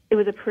 it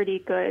was a pretty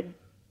good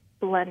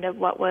blend of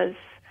what was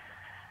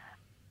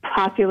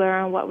popular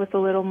and what was a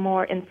little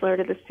more insular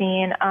to the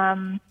scene.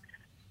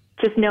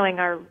 Just knowing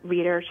our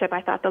readership,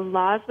 I thought the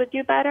Laws would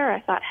do better.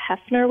 I thought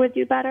Hefner would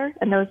do better,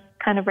 and those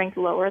kind of ranked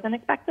lower than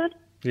expected.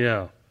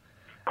 Yeah.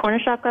 Corner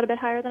Shop got a bit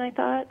higher than I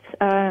thought.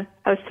 I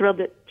was thrilled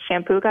that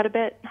Shampoo got a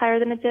bit higher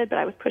than it did, but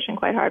I was pushing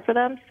quite hard for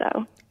them.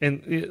 So.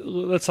 And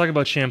let's talk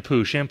about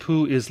Shampoo.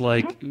 Shampoo is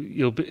like,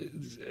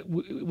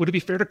 would it be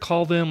fair to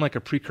call them like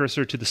a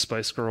precursor to the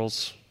Spice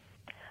Girls?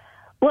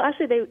 Well,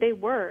 actually, they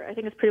were. I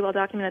think it's pretty well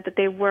documented that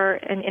they were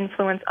an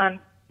influence on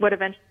what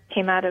eventually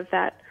came out of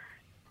that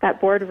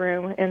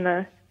boardroom in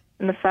the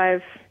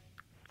 5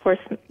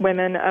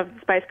 horsewomen of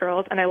Spice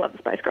Girls. And I love the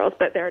Spice Girls,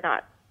 but they're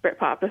not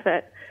Britpop with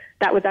it.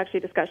 That was actually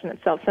a discussion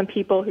itself. Some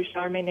people who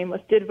shall remain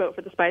nameless did vote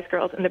for the Spice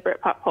Girls in the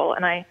Britpop poll,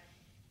 and I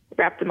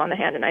wrapped them on the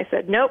hand and I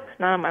said, nope,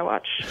 not on my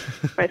watch.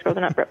 Spice Girls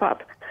are not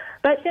Britpop.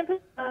 But Shampoo,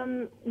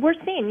 we're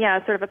seeing,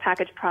 sort of a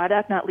packaged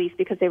product, not least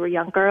because they were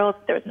young girls.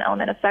 There was an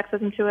element of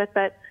sexism to it,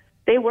 but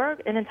they were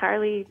an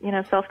entirely,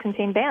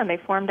 self-contained band. They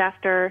formed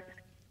after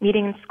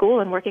meeting in school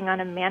and working on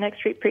a Manic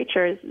Street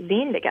Preachers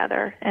zine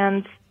together,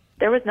 and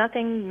there was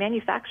nothing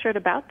manufactured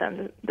about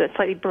them. The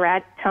slightly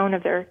brat tone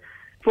of their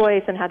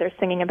voice and how they're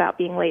singing about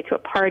being late to a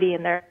party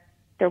and their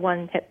their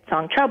one hit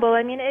song Trouble.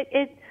 I mean,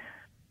 it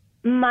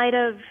might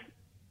have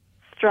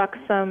struck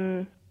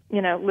some,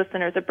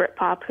 listeners of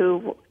Britpop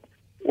who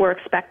were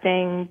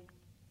expecting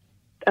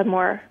a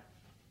more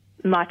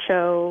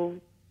macho,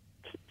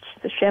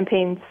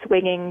 champagne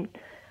swinging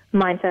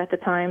mindset at the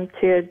time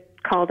to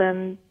call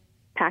them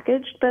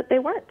packaged, but they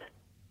weren't.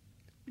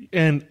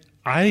 And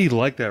I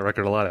like that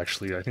record a lot,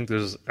 actually. I think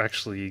there's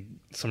actually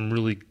some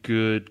really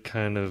good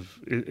kind of...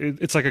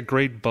 It's like a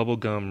great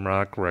bubblegum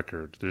rock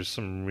record. There's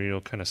some real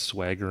kind of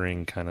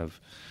swaggering kind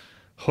of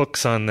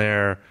hooks on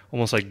there,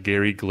 almost like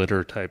Gary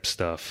Glitter type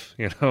stuff,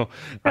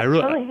 I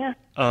really, yeah.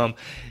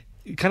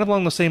 Kind of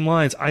along the same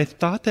lines, I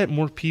thought that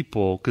more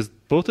people, because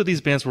both of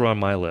these bands were on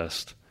my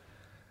list,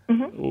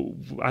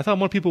 I thought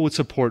more people would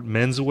support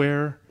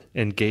Menswear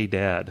and Gay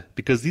Dad,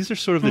 because these are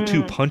sort of the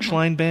two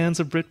punchline bands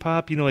of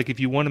Britpop. Like if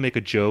you want to make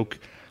a joke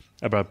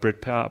about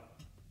Britpop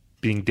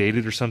being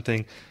dated or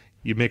something,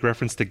 you make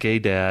reference to Gay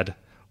Dad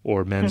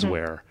or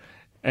Menswear.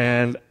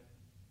 And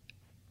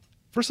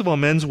first of all,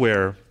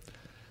 Menswear,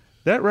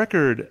 that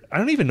record, I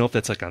don't even know if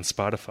that's like on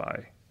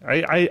Spotify.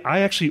 I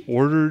actually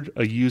ordered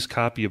a used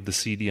copy of the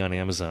CD on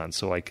Amazon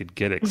so I could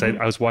get it, because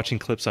I was watching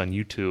clips on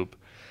YouTube.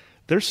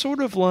 They're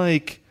sort of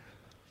like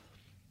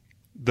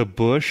the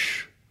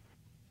Bush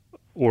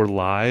or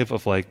Live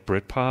of like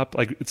Britpop.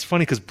 Like it's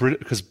funny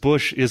because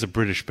Bush is a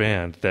British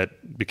band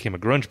that became a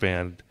grunge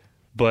band,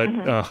 but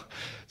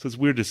so it's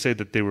weird to say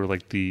that they were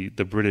like the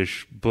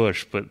British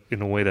Bush, but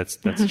in a way that's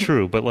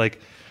true. But like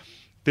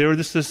they were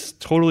just this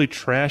totally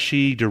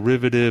trashy,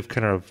 derivative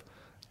kind of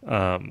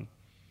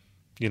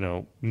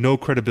no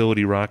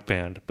credibility rock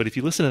band. But if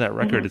you listen to that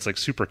record, it's like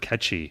super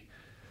catchy.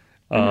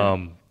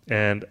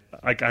 And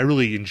I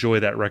really enjoy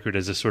that record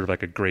as a sort of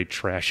like a great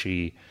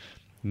trashy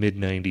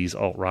mid-90s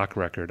alt-rock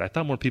record. I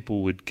thought more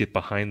people would get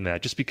behind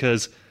that just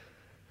because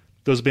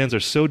those bands are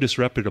so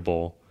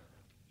disreputable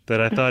that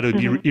I thought it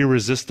would be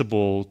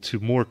irresistible to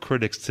more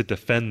critics to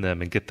defend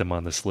them and get them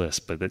on this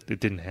list, but it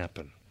didn't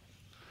happen.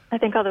 I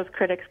think all those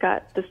critics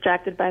got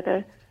distracted by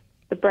the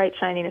bright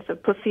shininess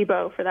of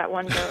Placebo for that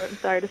one vote, I'm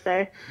sorry to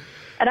say.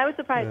 And I was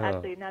surprised,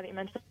 actually, now that you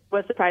mentioned it, I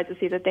was surprised to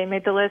see that they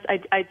made the list.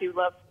 I do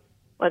love,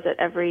 was it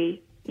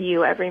Every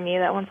You, Every Me,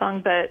 that one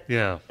song? But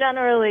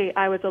generally,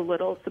 I was a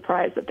little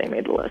surprised that they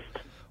made the list.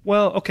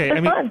 Well, okay. It's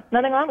fun.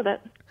 Nothing wrong with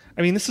it.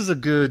 I mean, this is a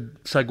good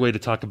segue to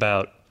talk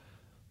about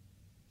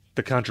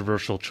the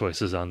controversial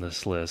choices on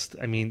this list.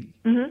 I mean...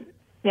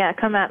 Yeah,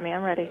 come at me.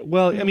 I'm ready.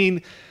 Well, I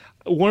mean,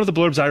 one of the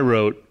blurbs I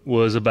wrote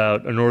was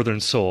about A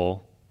Northern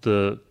Soul,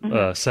 the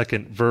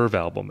second Verve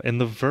album. And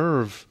the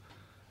Verve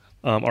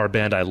are a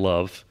band I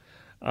love.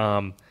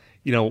 I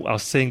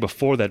was saying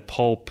before that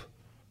Pulp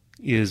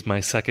is my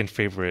second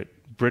favorite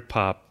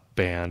Britpop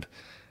band.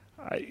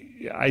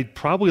 I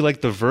probably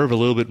like the Verve a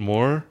little bit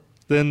more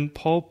than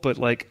Pulp, but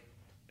like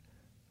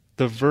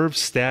the Verve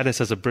status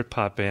as a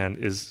Britpop band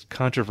is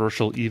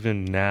controversial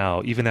even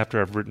now, even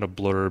after I've written a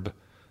blurb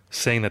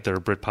saying that they're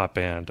a Britpop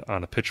band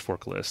on a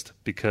Pitchfork list,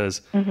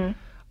 because first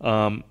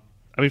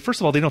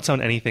of all, they don't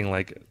sound anything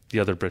like the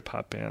other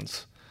Britpop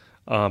bands.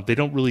 They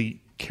don't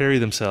really carry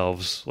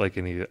themselves like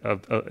any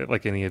of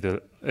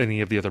the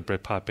other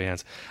Britpop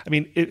bands. I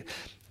mean,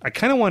 I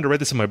kind of wanted to write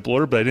this in my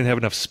blurb, but I didn't have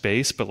enough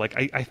space. But like,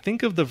 I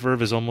think of the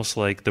Verve as almost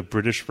like the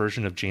British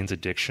version of Jane's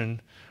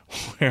Addiction,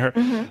 where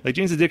like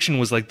Jane's Addiction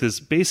was like this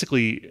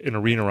basically an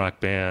arena rock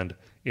band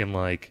in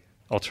like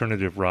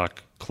alternative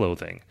rock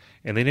clothing,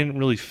 and they didn't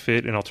really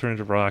fit in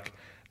alternative rock.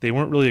 They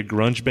weren't really a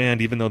grunge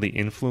band, even though they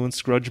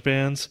influenced grunge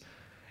bands.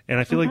 And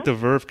I feel like the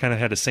Verve kind of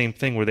had the same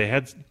thing, where they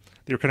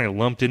were kind of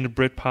lumped into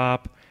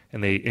Britpop,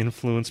 and they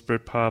influenced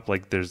Britpop.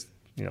 Like there's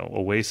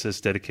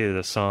Oasis dedicated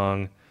a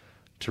song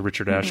to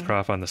Richard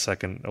Ashcroft on the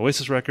second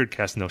Oasis record,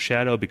 Cast No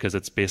Shadow, because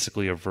it's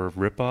basically a Verve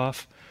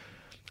ripoff.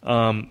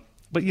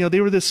 But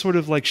they were this sort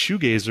of like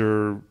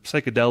shoegazer,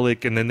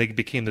 psychedelic, and then they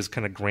became this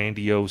kind of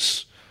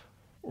grandiose,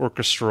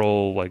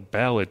 orchestral, like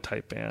ballad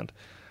type band.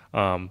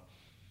 But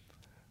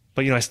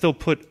I still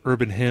put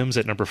Urban Hymns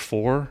at number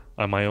 4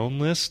 on my own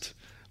list.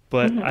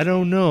 But I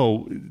don't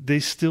know, they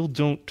still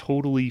don't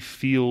totally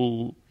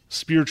feel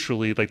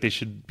spiritually like they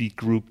should be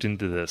grouped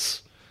into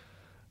this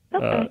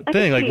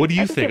thing. Like, what do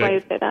you think? Why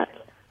you say that.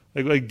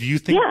 Like, do you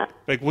think? Yeah.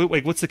 Like,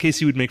 what's the case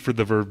you would make for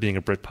the Verve being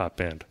a Britpop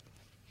band?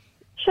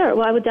 Sure.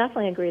 Well, I would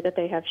definitely agree that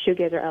they have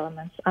shoegazer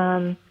elements.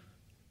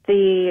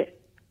 The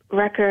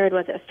record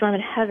was A Storm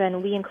in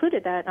Heaven. We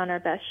included that on our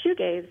best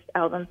shoegaze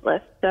albums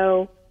list.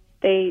 So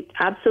they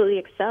absolutely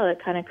excel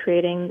at kind of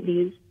creating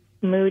these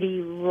moody,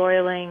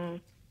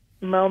 roiling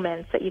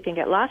moments that you can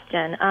get lost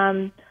in.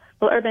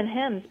 Well, Urban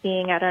Hymns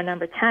being at our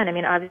number 10, I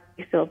mean,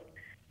 obviously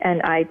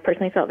and I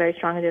personally felt very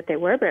strongly that they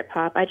were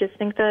Britpop. I just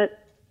think that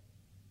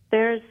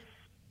there's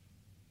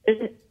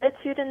an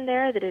attitude in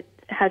there that it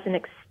has an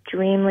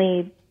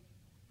extremely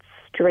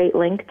straight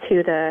link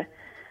to the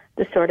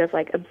sort of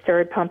like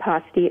absurd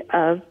pomposity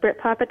of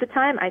Britpop at the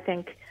time. I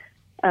think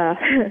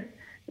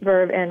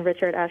Verve and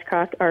Richard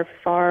Ashcroft are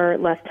far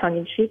less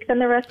tongue-in-cheek than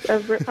the rest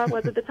of Britpop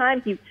was at the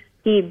time.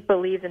 He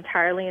believes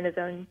entirely in his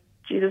own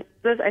Jesus,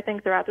 I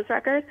think, throughout this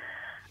record.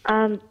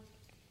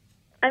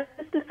 I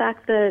miss the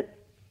fact that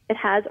it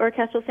has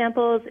orchestral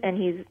samples,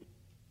 and he's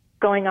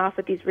going off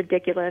with these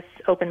ridiculous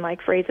open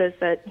mic phrases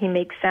that he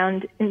makes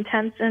sound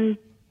intense and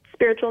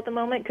spiritual at the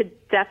moment. Could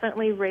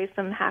definitely raise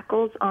some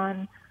hackles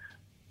on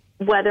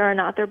whether or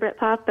not they're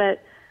Britpop,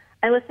 but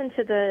I listen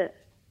to the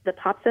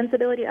pop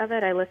sensibility of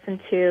it. I listen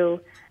to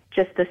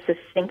just the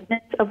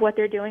succinctness of what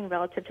they're doing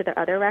relative to their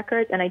other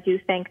records, and I do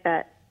think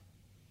that,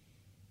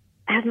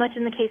 as much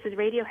in the case of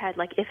Radiohead,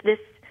 like if this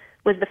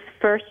was the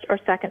first or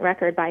second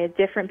record by a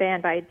different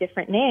band, by a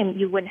different name,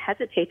 you wouldn't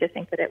hesitate to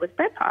think that it was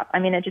Britpop. I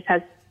mean, it just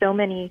has so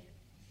many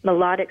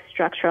melodic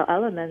structural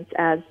elements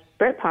as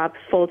Britpop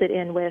folded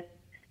in with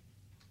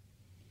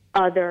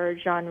other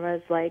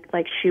genres like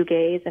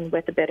shoegaze and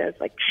with a bit of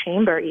like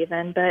chamber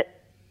even, but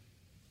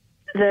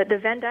the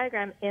Venn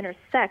diagram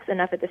intersects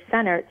enough at the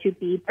center to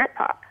be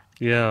Britpop.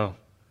 Yeah.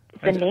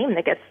 It's the name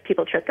that gets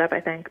people tripped up, I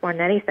think, more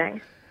than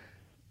anything.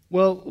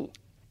 Well,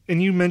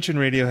 and you mentioned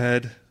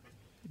Radiohead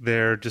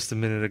there just a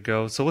minute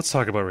ago, so let's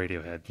talk about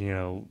Radiohead. You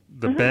know,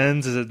 The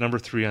Bends is at number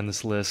 3 on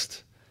this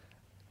list.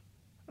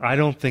 I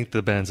don't think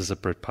The Bends is a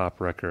Britpop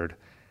record.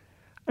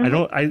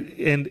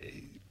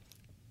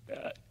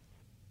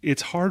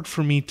 It's hard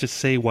for me to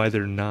say why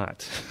they're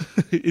not.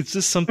 It's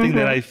just something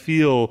that I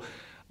feel,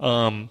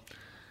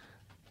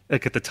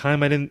 like at the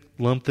time I didn't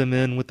lump them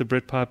in with the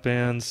Britpop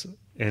bands,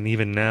 and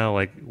even now,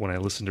 like when I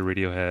listen to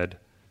Radiohead,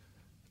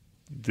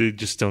 they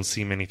just don't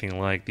seem anything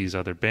like these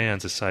other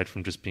bands aside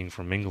from just being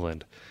from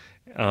England.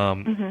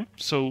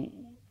 So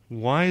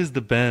why is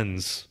the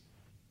Bends,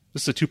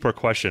 this is a two-part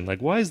question,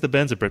 like why is the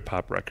Bends a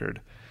Britpop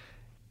record?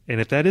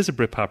 And if that is a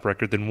Britpop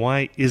record, then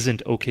why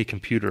isn't OK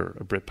Computer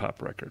a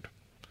Britpop record?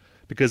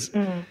 Because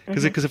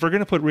if we're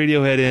going to put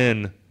Radiohead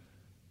in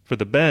for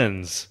the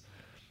Bends,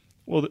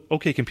 well,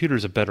 OK Computer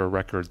is a better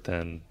record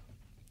than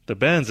the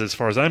Bends. As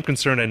far as I'm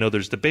concerned, I know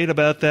there's debate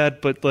about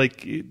that, but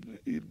like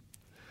if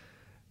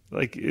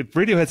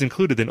Radiohead's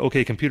included, then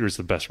OK Computer is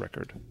the best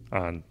record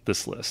on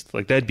this list.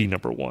 Like that'd be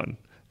number 1.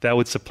 That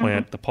would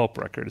supplant the Pulp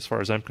record, as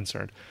far as I'm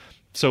concerned.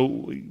 So,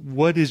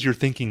 what is your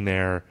thinking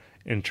there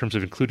in terms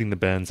of including the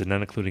Bends and not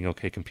including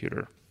OK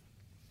Computer?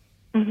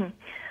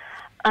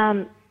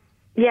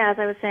 Yeah, as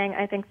I was saying,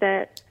 I think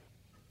that,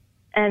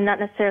 and not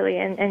necessarily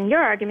in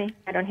your argument,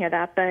 I don't hear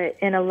that, but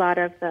in a lot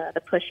of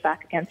the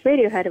pushback against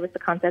Radiohead, it was the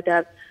concept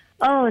of,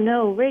 oh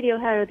no,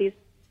 Radiohead are these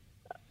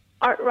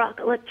art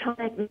rock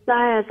electronic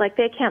messiahs, like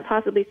they can't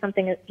possibly do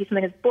something as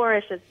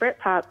boorish as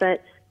Britpop,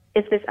 but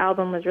if this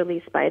album was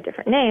released by a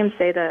different name,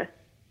 say the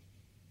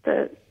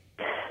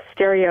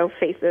Stereo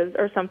Faces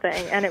or something,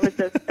 and it was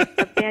a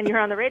band you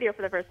heard on the radio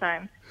for the first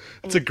time.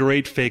 It's a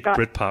great fake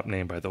Britpop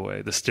name, by the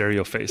way, the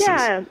Stereo Faces.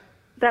 Yeah,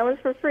 that was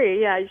for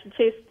free. Yeah, you should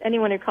chase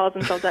anyone who calls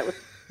themselves that with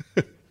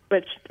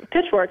which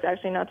pitchforks,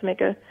 actually, not to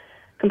make a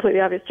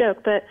completely obvious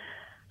joke. But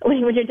when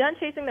you're done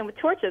chasing them with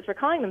torches for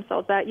calling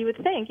themselves that, you would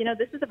think,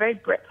 this is a very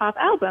Britpop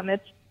album.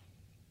 It's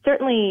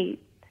certainly,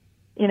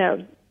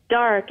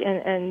 dark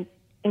and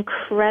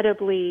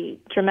incredibly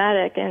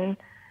dramatic,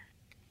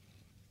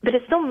 but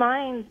it still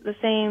mines the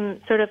same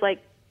sort of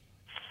like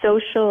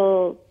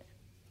social.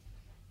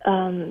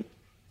 I'm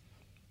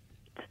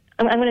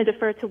going to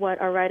defer to what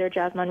our writer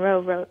Jazz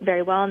Monroe wrote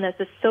very well in this: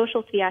 the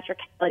social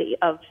theatricality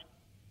of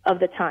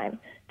the time.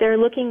 They're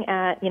looking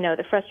at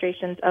the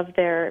frustrations of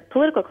their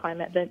political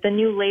climate, the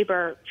new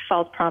labor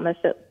false promise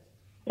that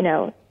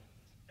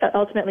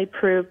ultimately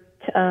proved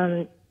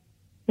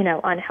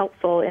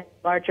unhelpful in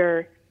the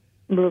larger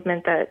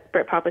movement that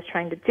Britpop was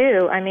trying to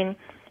do. I mean,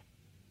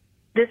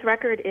 this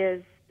record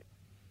is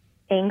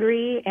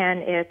angry, and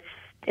it's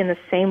in the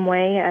same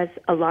way as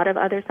a lot of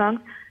other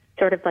songs,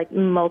 sort of like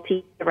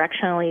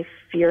multi-directionally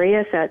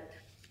furious at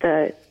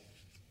the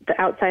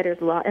outsider's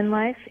lot in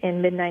life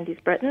in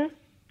mid-90s Britain.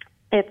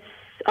 It's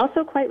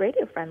also quite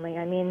radio-friendly.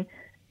 I mean,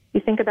 you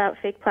think about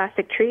Fake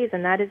Plastic Trees,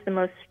 and that is the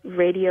most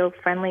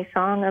radio-friendly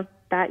song of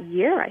that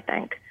year, I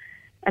think.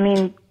 I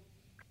mean,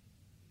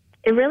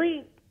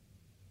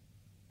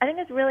 I think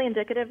it's really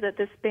indicative that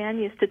this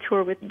band used to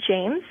tour with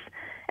James,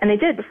 and they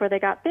did before they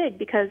got big,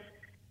 because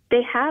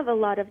they have a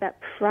lot of that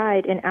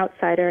pride in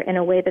outsider in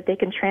a way that they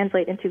can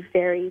translate into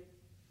very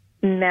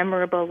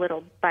memorable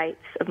little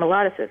bites of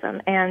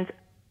melodicism. And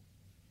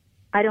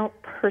I don't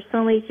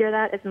personally hear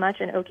that as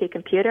much in OK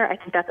Computer. I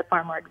think that's a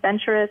far more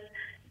adventurous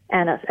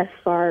and a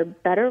far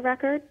better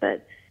record.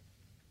 But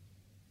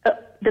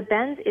The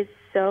Bends is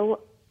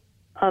so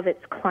of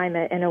its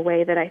climate in a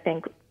way that I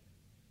think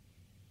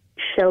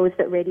shows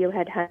that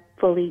Radiohead had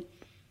fully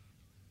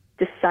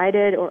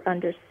decided or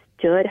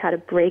understood how to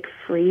break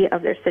free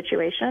of their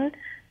situation.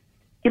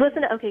 You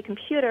listen to OK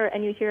Computer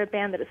and you hear a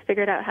band that has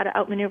figured out how to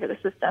outmaneuver the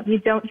system. You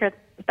don't hear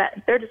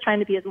that. They're just trying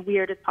to be as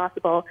weird as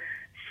possible,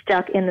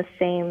 stuck in the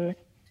same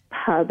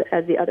pub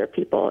as the other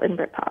people in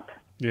Britpop.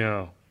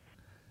 Yeah.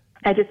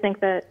 I just think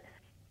that,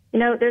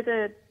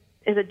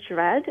 there's a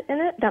dread in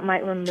it that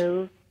might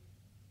remove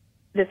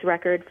this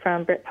record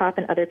from Britpop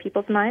and other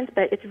people's minds,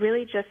 but it's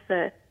really just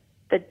the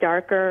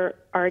darker,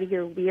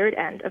 artier, weird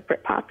end of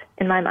Britpop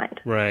in my mind.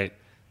 Right.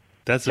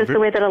 That's just the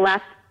way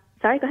that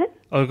Sorry, go ahead.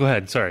 Oh, go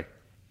ahead. Sorry.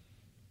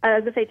 I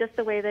was going to say just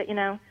the way that,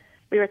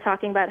 we were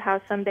talking about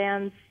how some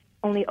bands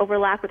only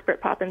overlap with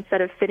Britpop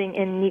instead of fitting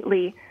in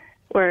neatly,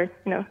 where,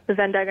 the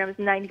Venn diagram is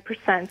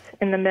 90%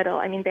 in the middle.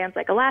 I mean, bands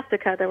like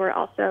Elastica that were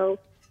also,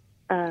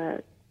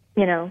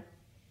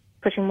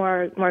 pushing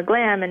more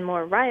glam and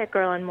more Riot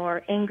Girl and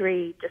more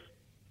angry, just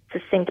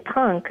succinct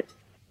punk.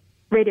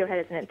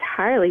 Radiohead isn't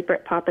entirely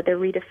Britpop, but they're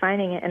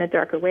redefining it in a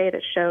darker way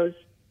that shows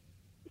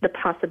the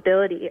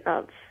possibility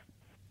of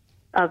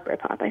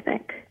Britpop, I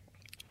think.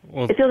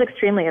 Well, it feels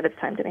extremely of its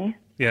time to me.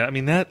 Yeah, I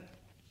mean, that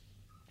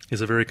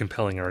is a very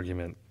compelling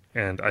argument,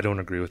 and I don't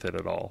agree with it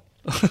at all.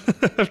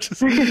 It's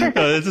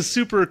a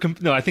super...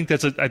 I think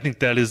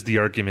that is the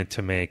argument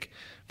to make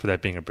for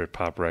that being a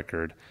Britpop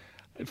record.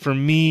 For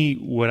me,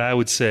 what I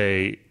would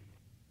say,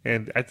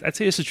 and I'd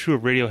say this is true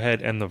of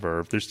Radiohead and The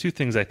Verve, there's two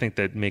things I think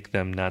that make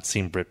them not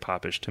seem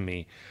Britpopish to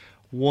me.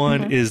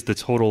 One is the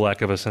total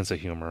lack of a sense of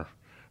humor.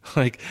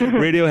 Like,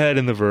 Radiohead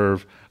and The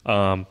Verve,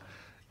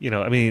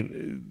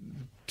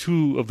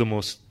 two of the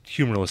most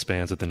humorless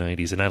bands of the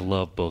 90s, and I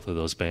love both of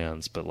those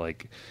bands, but,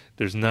 like,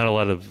 there's not a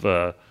lot of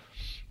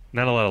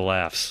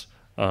laughs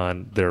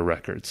on their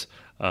records.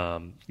 There's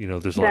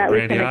a lot of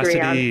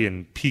grandiosity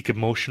and peak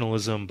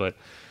emotionalism, but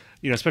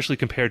especially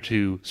compared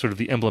to sort of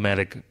the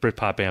emblematic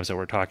Britpop bands that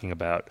we're talking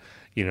about,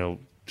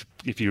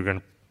 if you're going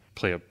to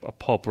play a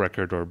Pulp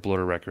record or a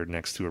Blur record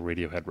next to a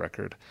Radiohead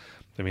record,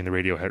 I mean, the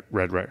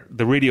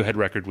Radiohead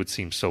record would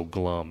seem so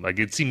glum. Like,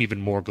 it'd seem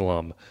even more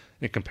glum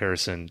in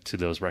comparison to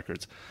those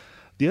records.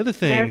 The other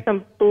thing... There's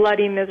some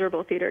bloody,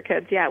 miserable theater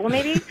kids, yeah. Well,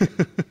 maybe...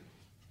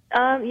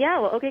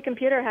 OK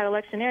Computer had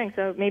electioneering,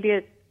 so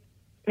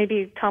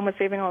maybe Tom was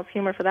saving all his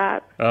humor for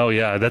that. Oh,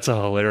 yeah, that's a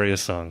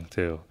hilarious song,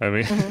 too. I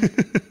mean,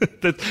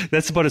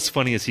 that's about as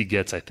funny as he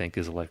gets, I think,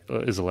 is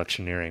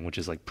electioneering, which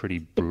is, like, pretty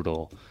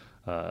brutal.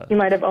 You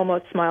might have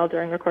almost smiled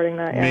during recording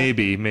that, yeah.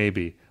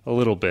 Maybe, a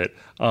little bit.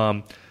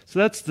 So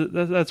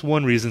that's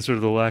one reason, sort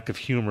of the lack of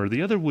humor.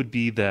 The other would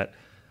be that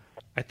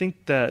I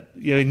think that,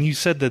 and you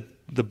said that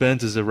The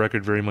Bends is a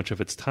record very much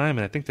of its time,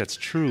 and I think that's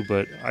true,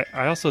 but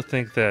I also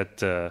think that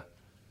The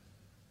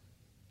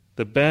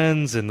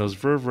Bends and those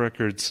Verve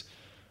records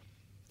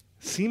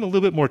seem a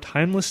little bit more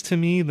timeless to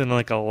me than,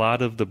 like, a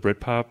lot of the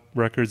Britpop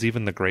records,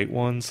 even the great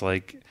ones.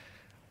 Like,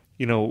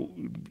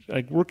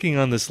 like working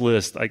on this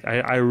list,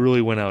 I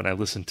really went out and I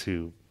listened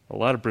to a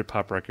lot of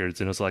Britpop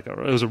records, and it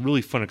was a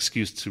really fun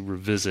excuse to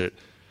revisit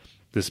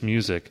this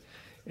music.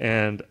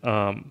 And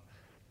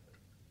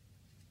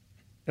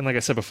like I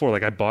said before,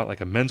 like, I bought,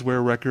 like, a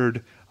menswear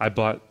record, I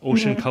bought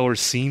Ocean Color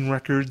Scene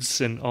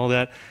records and all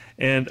that.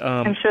 And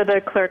I'm sure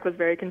the clerk was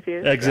very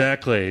confused.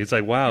 Exactly. It's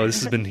like, wow,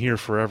 this has been here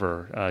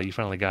forever. You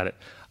finally got it.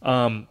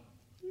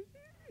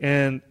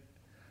 And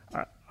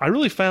I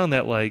really found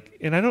that, like,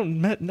 and I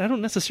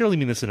don't necessarily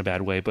mean this in a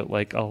bad way, but,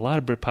 like, a lot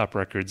of Britpop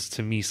records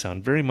to me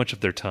sound very much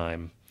of their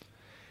time.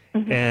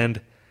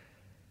 And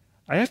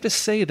I have to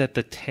say that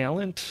the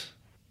talent,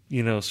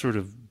 sort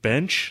of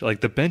bench,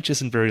 like, the bench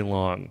isn't very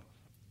long.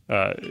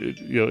 I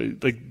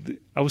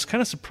was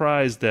kind of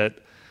surprised that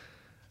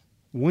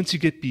once you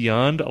get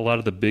beyond a lot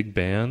of the big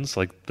bands,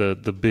 like the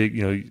big,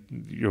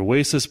 your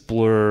Oasis,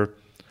 Blur,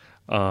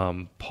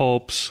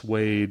 Pulp,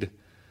 Suede,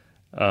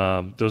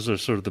 those are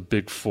sort of the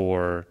big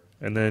four.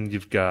 And then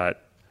you've got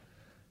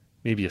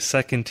maybe a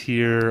second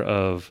tier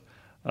of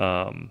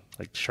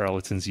like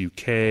Charlatans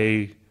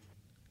UK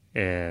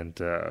and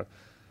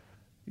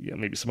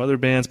maybe some other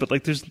bands. But,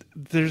 like,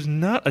 there's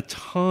not a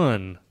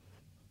ton,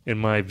 in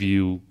my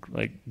view,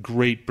 like,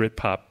 great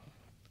Britpop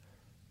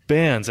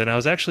bands. And I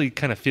was actually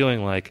kind of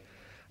feeling like,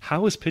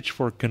 how is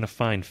Pitchfork going to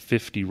find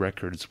 50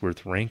 records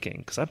worth ranking?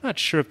 Because I'm not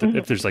sure if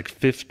there's, like,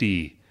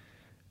 50,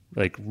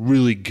 like,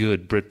 really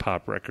good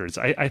Britpop records.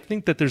 I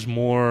think that there's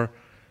more,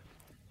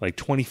 like,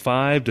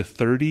 25 to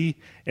 30,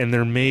 and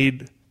they're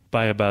made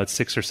by about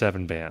 6 or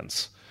 7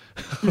 bands.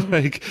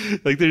 like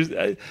there's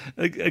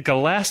like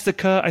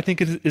Elastica, I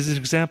think, is an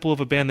example of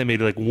a band that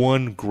made, like,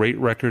 one great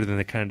record and then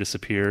they kind of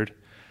disappeared.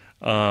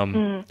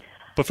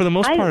 But for the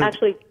most part,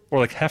 or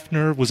like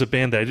Hefner was a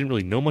band that I didn't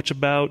really know much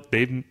about.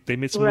 They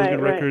made some really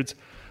good records,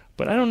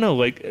 but I don't know.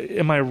 Like,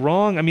 am I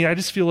wrong? I mean, I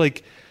just feel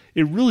like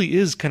it really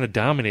is kind of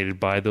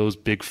dominated by those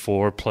big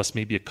four, plus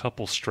maybe a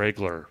couple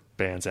straggler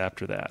bands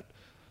after that.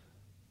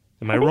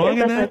 Am I wrong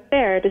in that? That's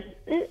fair.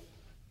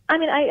 I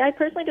mean, I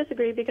personally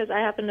disagree because I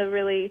happen to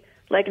really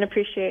like and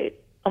appreciate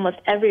almost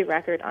every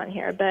record on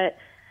here, but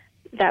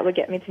that would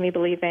get me to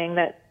believing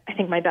that I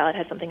think My Ballad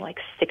has something like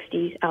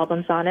 60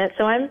 albums on it.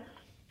 So I'm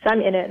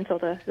in it until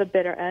the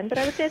bitter end. But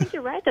I would say I think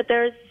you're right that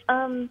there's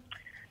a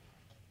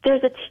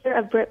tier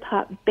of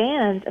Britpop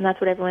bands, and that's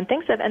what everyone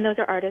thinks of, and those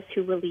are artists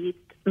who released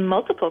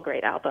multiple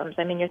great albums.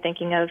 I mean, you're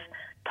thinking of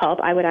Pulp.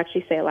 I would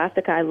actually say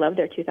Elastica. I love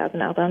their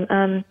 2000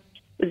 album.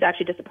 Was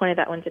actually disappointed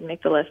that one didn't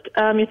make the list.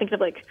 You're thinking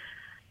of, like,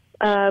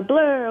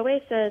 Blur,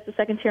 Oasis. The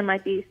second tier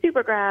might be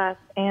Supergrass,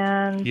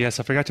 and yes,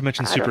 I forgot to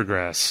mention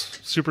Supergrass.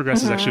 Supergrass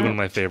is actually one of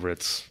my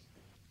favorites.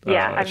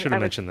 Yeah, I should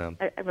have mentioned them.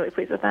 I'm really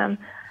pleased with them.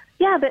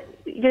 Yeah, but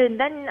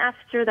then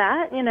after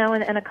that,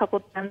 and a couple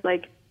of times,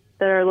 like,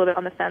 that are a little bit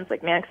on the fence,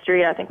 like Manic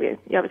Street. I think you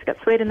obviously got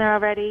Suede in there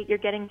already. You're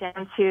getting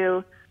down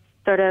to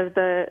sort of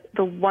the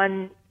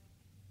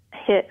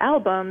one-hit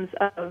albums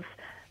of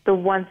the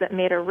ones that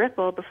made a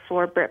ripple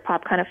before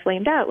Britpop kind of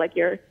flamed out. Like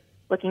you're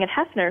looking at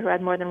Hefner, who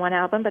had more than one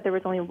album, but there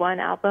was only one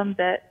album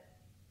that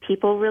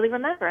people really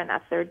remember, and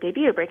that's their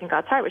debut, Breaking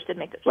God's Heart, which did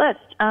make this list.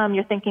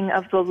 You're thinking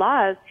of The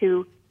Laws,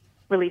 who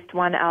released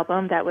one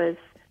album that was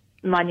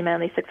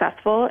monumentally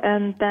successful,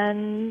 and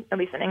then, at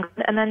least in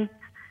England, and then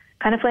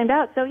kind of flamed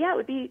out. So yeah, it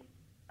would be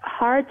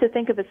hard to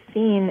think of a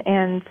scene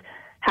and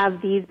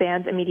have these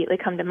bands immediately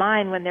come to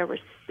mind when there were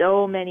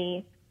so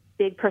many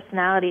big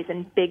personalities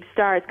and big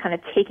stars kind of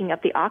taking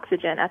up the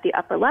oxygen at the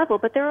upper level.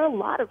 But there are a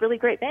lot of really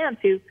great bands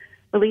who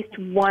released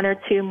one or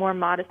two more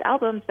modest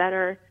albums that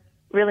are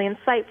really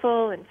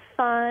insightful and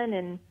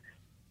fun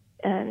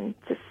and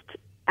just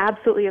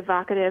absolutely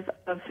evocative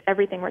of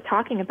everything we're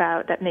talking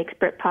about that makes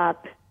Britpop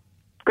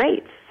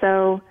great.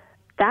 So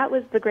that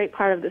was the great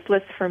part of this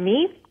list for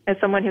me, as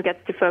someone who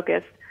gets to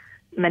focus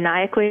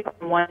maniacally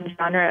on one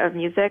genre of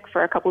music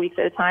for a couple weeks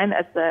at a time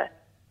as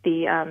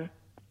the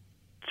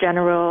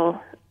general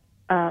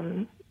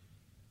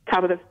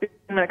top of the spoon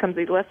when it comes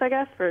to the list, I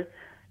guess,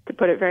 to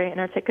put it very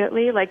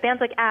inarticulately. Like bands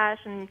like Ash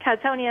and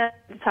Catatonia,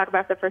 to talk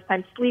about for the first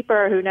time,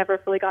 Sleeper, who never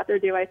fully got their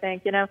due, I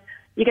think. You know,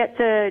 you get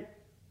to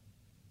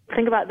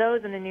think about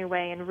those in a new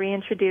way and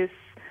reintroduce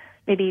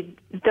maybe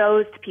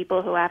those to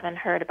people who haven't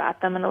heard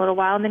about them in a little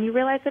while, and then you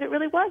realize that it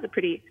really was a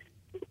pretty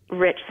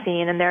rich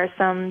scene, and there are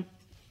some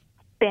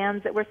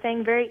bands that were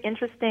saying very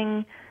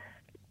interesting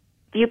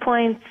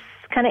viewpoints,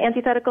 kind of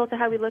antithetical to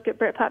how we look at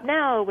Britpop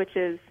now, which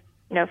is,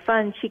 you know,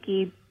 fun,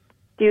 cheeky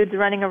dudes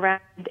running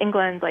around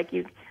England. Like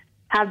you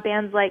have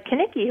bands like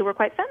Kinnicky, who were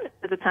quite feminist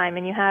at the time,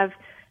 and you have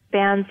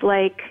bands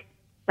like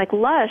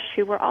Lush,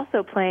 who were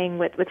also playing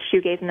with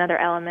shoegaze and other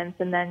elements,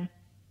 and then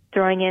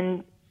throwing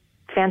in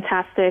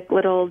fantastic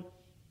little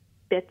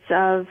bits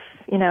of,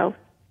 you know,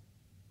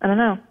 I don't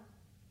know,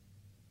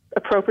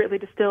 appropriately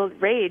distilled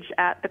rage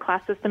at the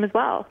class system as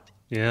well.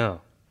 Yeah.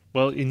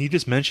 Well, and you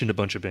just mentioned a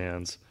bunch of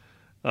bands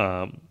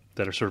that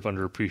are sort of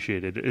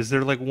underappreciated. Is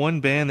there like one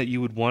band that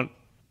you would want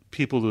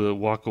people to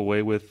walk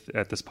away with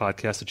at this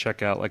podcast to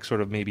check out, like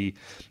sort of maybe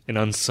an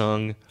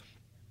unsung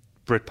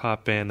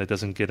Britpop band that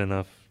doesn't get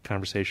enough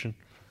conversation?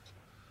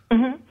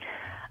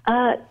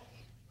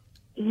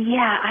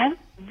 Yeah, I'm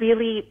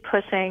really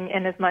pushing,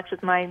 in as much as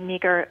my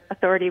meager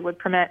authority would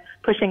permit,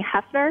 pushing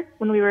Hefner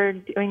when we were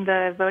doing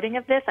the voting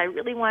of this. I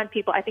really want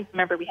people, I think,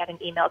 remember we had an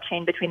email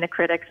chain between the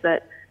critics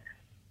that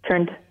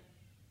turned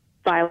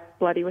violent,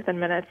 bloody within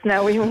minutes.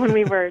 Now, when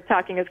we were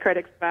talking as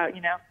critics about,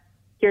 you know,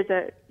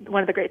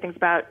 one of the great things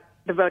about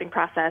the voting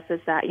process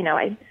is that, you know,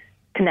 I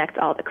connect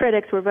all the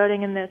critics who are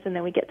voting in this, and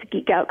then we get to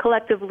geek out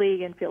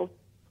collectively and feel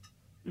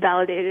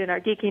validated in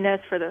our geekiness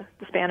for the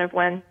span of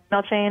one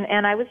email chain.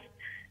 And I was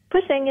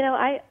pushing, you know,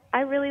 I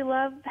really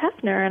love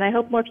Hefner, and I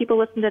hope more people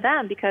listen to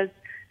them because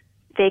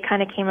they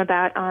kind of came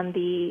about on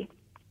the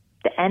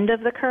end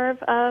of the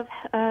curve of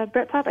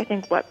Britpop. I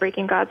think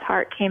Breaking God's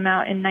Heart came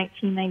out in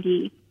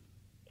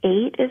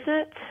 1998, is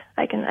it?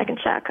 I can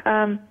check.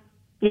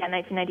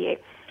 1998.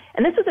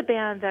 And this was a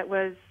band that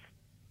was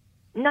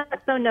not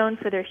so known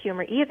for their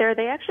humor either.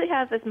 They actually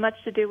have as much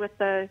to do with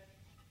the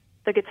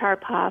guitar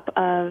pop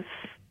of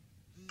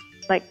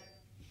like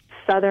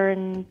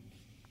Southern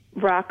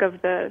rock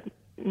of the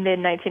mid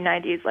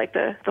 1990s, like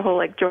the whole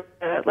like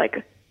Georgia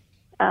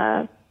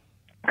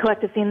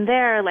collective scene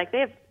there. Like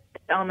they have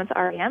elements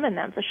of REM in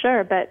them for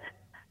sure, but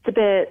it's a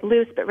bit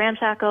loose but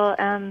ramshackle.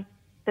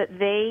 That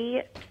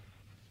they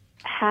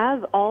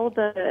have all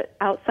the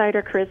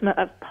outsider charisma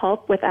of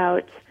Pulp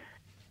without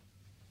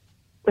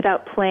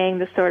playing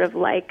the sort of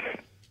like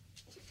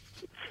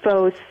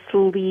faux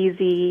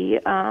sleazy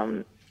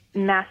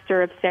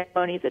master of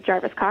ceremonies that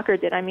Jarvis Cocker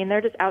did. I mean,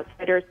 they're just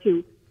outsiders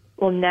who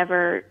will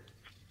never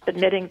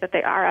admitting that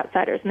they are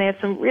outsiders. And they have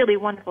some really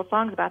wonderful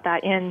songs about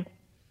that in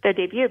their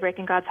debut,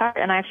 Breaking God's Heart.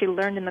 And I actually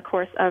learned in the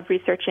course of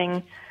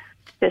researching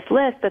this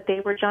list that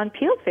they were John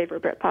Peel's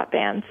favorite Britpop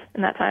bands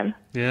in that time.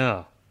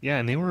 Yeah. Yeah,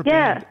 and they were a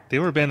band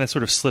that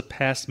sort of slipped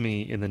past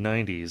me in the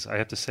 90s. I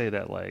have to say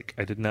that, like,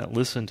 I did not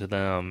listen to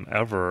them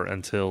ever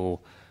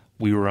until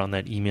we were on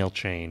that email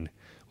chain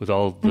with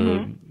all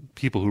the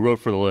people who wrote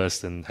for the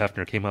list, and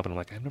Hefner came up, and I'm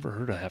like, I've never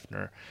heard of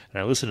Hefner. And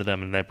I listened to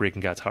them, and that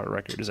Breaking God's Heart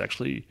record is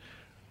actually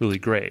really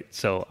great.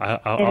 So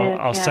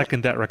I'll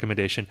second that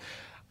recommendation.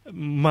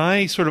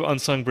 My sort of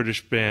unsung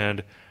British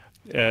band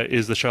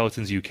is the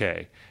Charlatans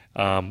UK.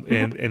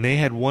 And they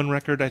had one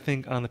record, I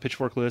think, on the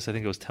Pitchfork list. I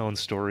think it was Telling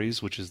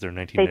Stories, which is their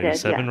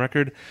 1997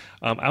 record.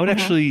 I would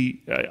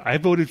actually, I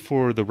voted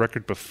for the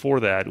record before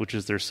that, which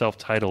is their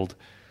self-titled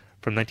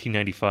from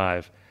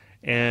 1995.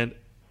 And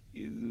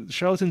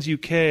Charlatans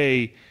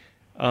UK,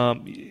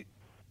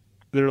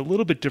 they're a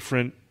little bit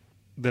different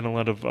than a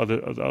lot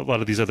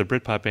of these other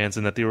Britpop bands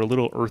in that they were a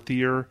little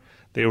earthier.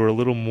 They were a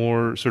little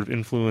more sort of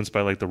influenced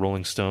by like the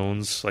Rolling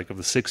Stones, like of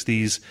the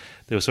 60s.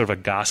 There was sort of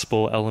a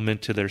gospel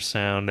element to their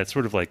sound that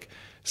sort of like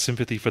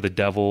Sympathy for the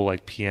Devil,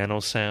 like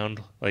piano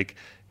sound, like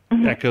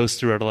echoes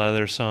throughout a lot of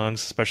their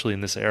songs, especially in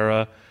this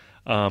era.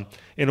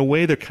 In a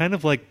way, they're kind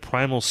of like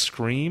Primal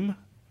Scream.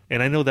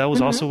 And I know that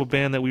was also a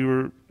band that we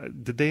were...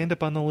 Did they end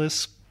up on the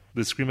list?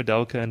 Did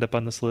Screamadelica end up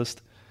on this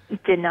list?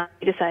 Did not.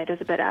 We decided it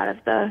was a bit out of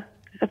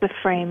the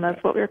frame of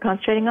what we were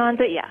concentrating on,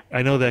 but yeah.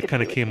 I know that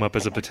kind of came up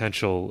as a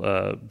potential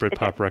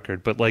Britpop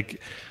record, but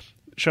like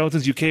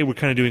Charlatans UK were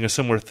kind of doing a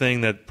similar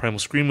thing that Primal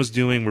Scream was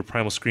doing, where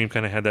Primal Scream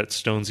kind of had that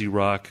Stonesy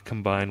rock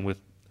combined with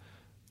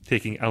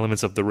taking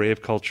elements of the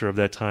rave culture of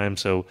that time.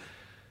 So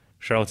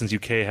Charlatans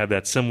UK had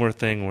that similar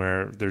thing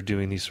where they're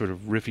doing these sort of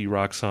riffy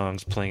rock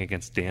songs playing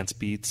against dance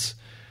beats.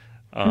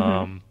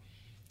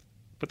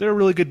 But they're a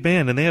really good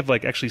band, and they have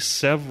like actually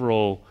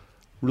several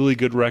really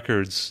good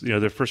records. You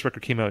know, their first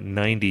record came out in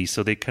 '90,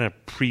 so they kind of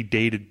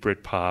predated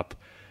Britpop,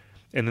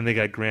 and then they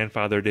got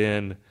grandfathered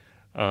in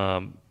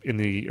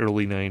the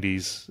early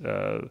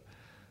 '90s,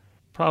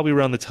 probably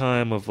around the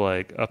time of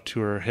like Up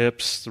to Her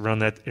Hips, around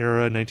that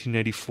era,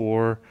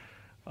 1994.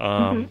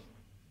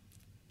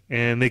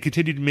 And they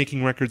continued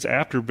making records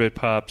after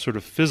Britpop sort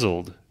of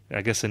fizzled.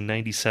 I guess in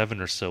 '97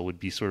 or so would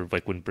be sort of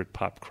like when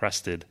Britpop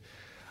crested.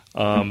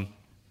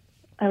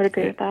 I would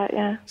agree with that,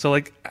 yeah. So,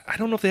 like, I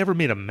don't know if they ever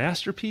made a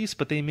masterpiece,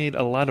 but they made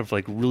a lot of,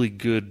 like, really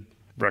good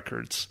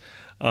records.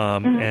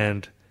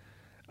 And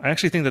I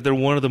actually think that they're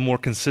one of the more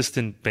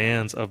consistent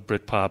bands of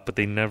Britpop, but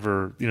they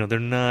never, you know,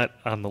 they're not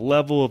on the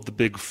level of the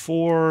big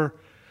four,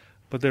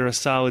 but they're a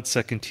solid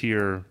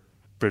second-tier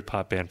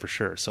Britpop band for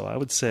sure. So I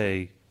would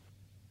say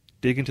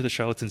dig into the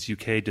Charlatans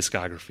UK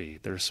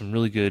discography. There's some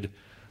really good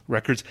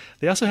records.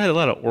 They also had a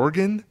lot of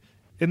organ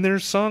in their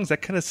songs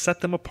that kind of set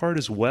them apart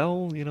as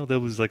well. You know, there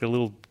was like a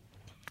little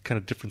kind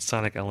of different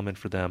sonic element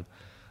for them.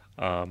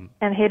 And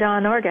hate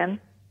on organ.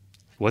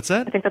 What's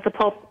that? I think that's a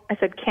Pulp. I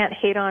said can't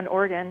hate on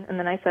organ, and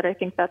then I said I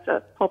think that's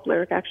a Pulp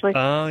lyric actually.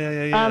 Oh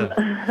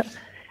yeah.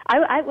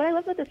 What I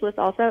love about this list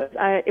also,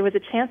 it was a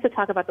chance to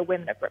talk about the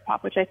women of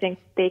Britpop, which I think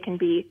they can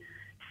be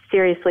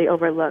seriously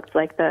overlooked.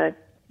 Like the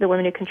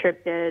women who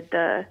contributed,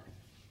 the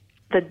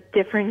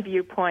different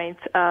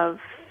viewpoints of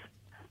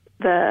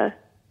the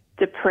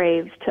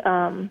depraved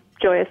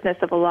joyousness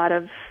of a lot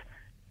of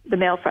the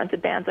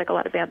male-fronted bands, like a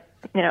lot of bands,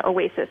 you know,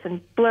 Oasis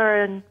and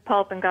Blur and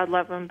Pulp and God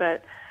love them.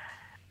 But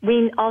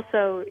we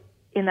also,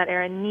 in that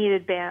era,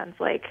 needed bands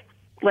like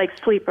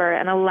Sleeper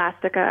and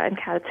Elastica and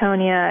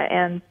Catatonia,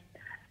 and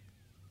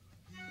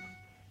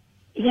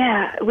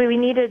yeah, we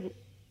needed.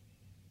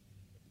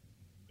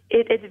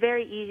 It's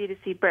very easy to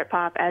see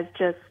Britpop as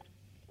just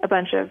a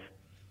bunch of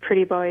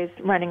pretty boys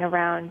running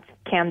around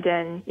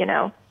Camden, you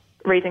know,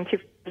 raising two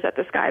fingers at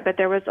the sky. But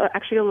there was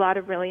actually a lot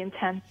of really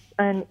intense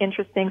and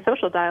interesting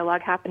social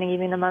dialogue happening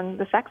even among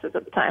the sexes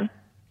at the time.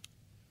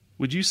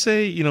 Would you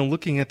say, you know,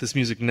 looking at this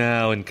music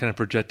now and kind of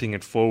projecting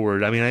it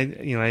forward, I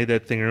mean, I had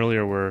that thing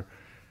earlier where,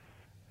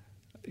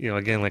 you know,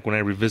 again, like when I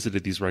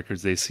revisited these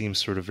records, they seem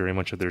sort of very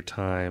much of their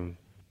time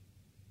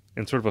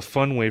in sort of a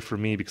fun way for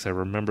me because I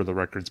remember the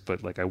records,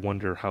 but like I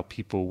wonder how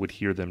people would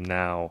hear them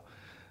now.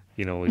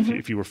 You know,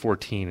 if you were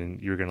 14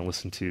 and you're going to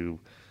listen to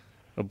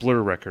a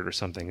Blur record or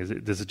something,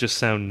 does it just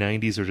sound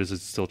 90s or does it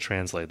still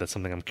translate? That's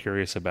something I'm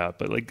curious about.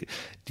 But like,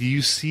 do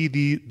you see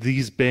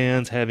these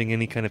bands having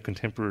any kind of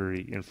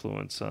contemporary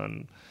influence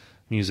on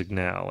music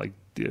now? Like,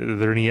 are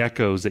there any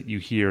echoes that you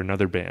hear in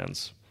other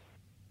bands?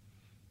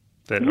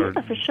 Yeah,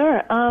 for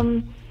sure.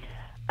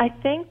 I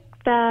think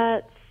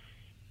that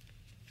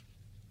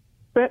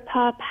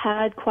Britpop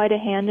had quite a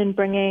hand in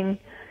bringing,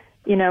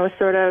 you know, a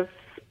sort of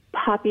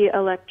poppy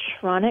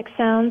electronic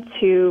sound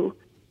to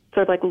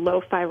sort of like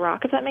lo-fi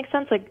rock, if that makes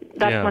sense. Like,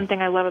 that's one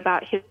thing I love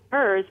about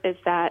hers is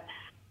that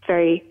it's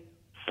very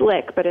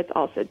slick, but it's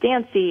also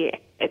dancey.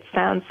 It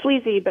sounds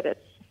sleazy, but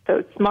it's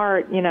so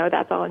smart. You know,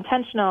 that's all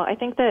intentional. I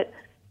think that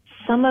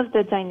some of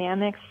the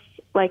dynamics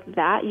like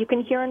that you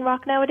can hear in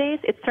rock nowadays.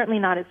 It's certainly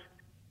not as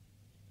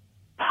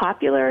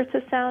popular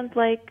to sound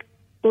like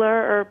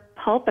Blur or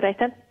Pulp, but I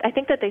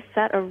think that they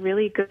set a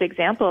really good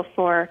example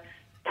for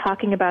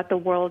talking about the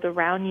world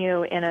around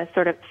you in a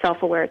sort of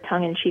self-aware,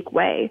 tongue-in-cheek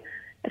way.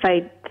 If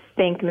I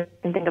think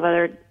of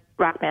other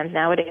rock bands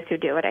nowadays who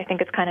do it, I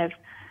think it's kind of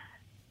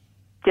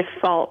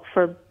default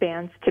for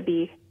bands to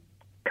be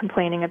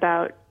complaining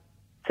about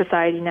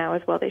society now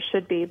as well. They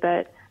should be,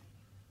 but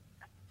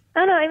I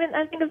don't know. I mean,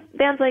 I think of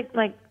bands like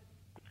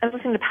I was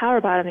listening to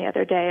Power Bottom the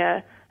other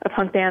day, a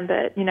punk band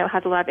that, you know,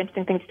 has a lot of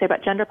interesting things to say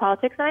about gender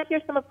politics, and I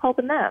hear some of Pulp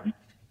in them.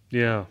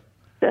 Yeah.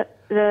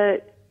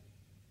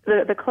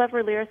 The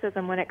clever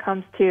lyricism when it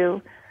comes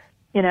to,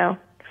 you know,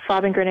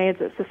 lobbing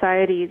grenades at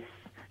society's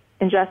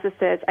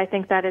injustices, I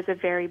think that is a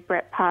very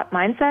Britpop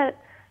mindset,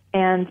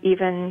 and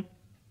even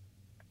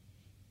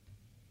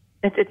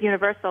it's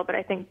universal, but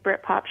I think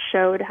Britpop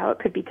showed how it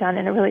could be done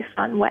in a really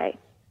fun way.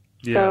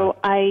 Yeah. So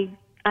I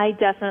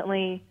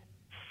definitely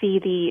see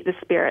the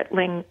spirit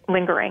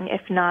lingering,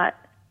 if not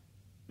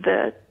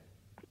the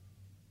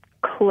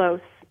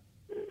close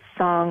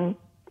song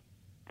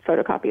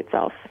photocopy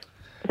itself.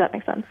 Does that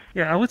make sense?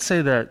 Yeah, I would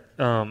say that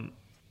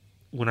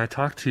when I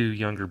talk to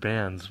younger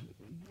bands,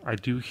 I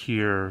do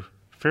hear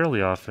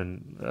fairly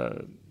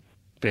often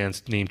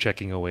bands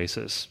name-checking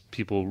Oasis,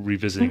 people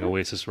revisiting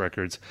Oasis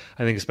records.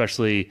 I think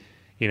especially,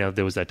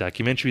 There was that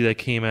documentary that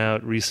came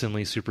out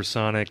recently,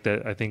 Supersonic,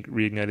 that I think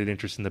reignited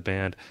interest in the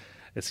band.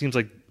 It seems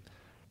like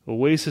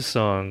Oasis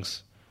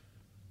songs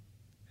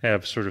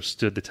have sort of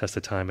stood the test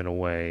of time in a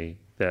way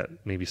that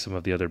maybe some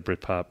of the other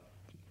Britpop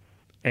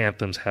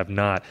anthems have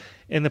not.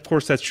 And of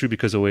course that's true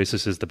because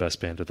Oasis is the best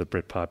band of the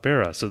Britpop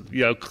era. So,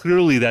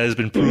 clearly that has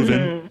been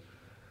proven.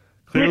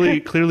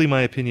 Clearly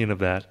my opinion of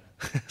that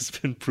has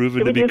been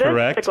proven to be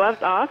correct. The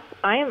gloves off.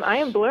 I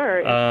am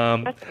Blur.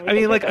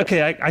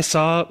 I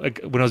saw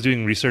when I was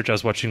doing research, I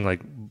was watching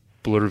like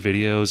Blur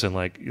videos, and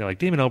like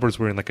Damon Albarn's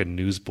wearing like a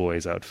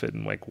newsboy's outfit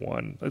in like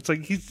one. It's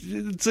like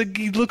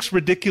he looks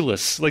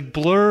ridiculous. Like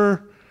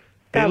Blur,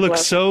 they look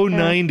so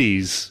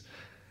 90s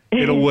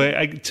in a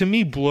way. To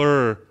me,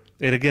 Blur,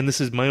 and again, this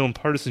is my own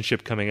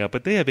partisanship coming up,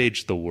 but they have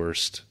aged the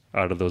worst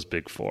out of those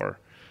big four.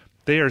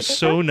 They are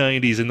so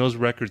 90s, and those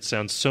records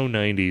sound so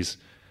 90s.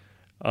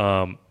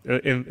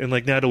 And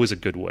like not always a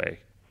good way,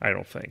 I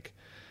don't think.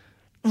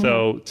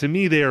 So to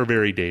me, they are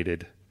very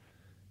dated.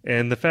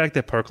 And the fact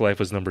that Park Life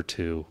was number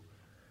 2,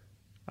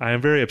 I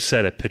am very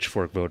upset at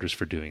Pitchfork voters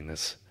for doing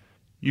this.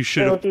 You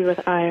should have. Guilty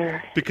with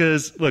ire.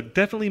 Because, look,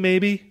 Definitely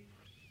Maybe,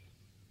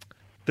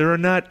 there are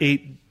not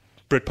 8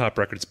 Britpop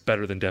records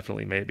better than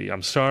Definitely Maybe.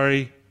 I'm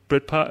sorry,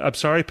 Britpop. I'm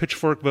sorry,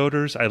 Pitchfork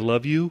voters. I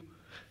love you.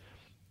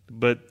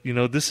 But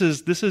this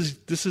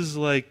is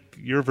like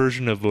your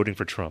version of voting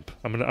for Trump.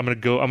 I'm gonna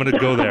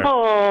go there. Oh,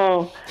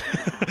 all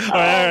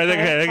right,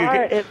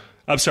 okay.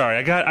 I'm sorry.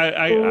 I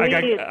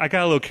got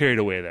a little carried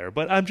away there.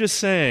 But I'm just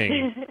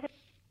saying,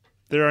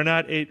 there are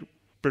not 8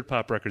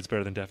 Britpop records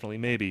better than Definitely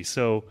Maybe.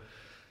 So,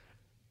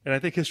 and I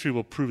think history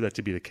will prove that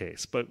to be the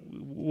case. But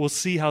we'll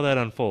see how that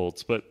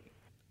unfolds. But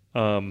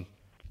come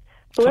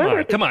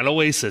on,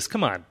 Oasis.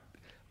 Come on,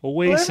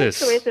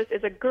 Oasis. Oasis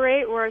is a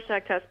great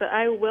Rorschach test. But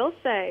I will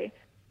say,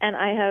 and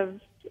I have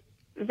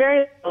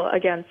very little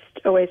against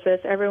Oasis.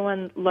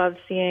 Everyone loves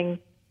seeing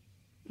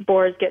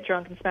Boers get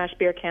drunk and smash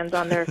beer cans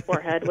on their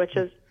forehead, which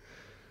is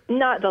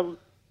not the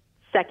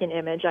second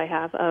image I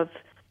have of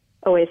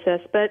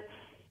Oasis. But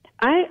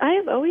I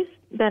have always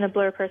been a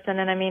Blur person,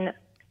 and I mean,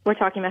 we're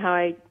talking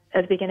about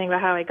at the beginning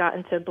about how I got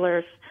into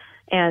Blur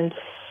and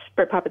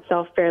Britpop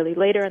itself fairly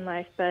later in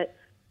life, but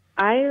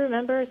I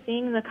remember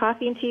seeing the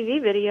Coffee and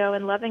TV video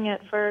and loving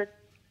it for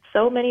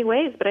so many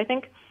ways. But I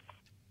think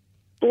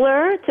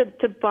Blur,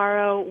 to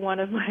borrow one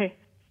of my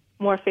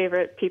more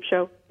favorite peep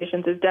show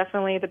stations, is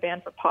definitely the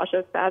band for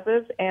Pasha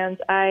Spazzes, and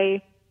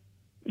I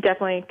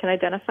definitely can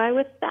identify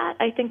with that.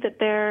 I think that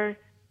they're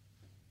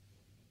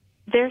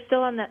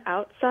still on the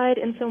outside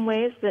in some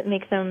ways that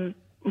make them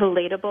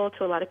relatable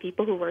to a lot of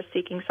people who were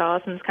seeking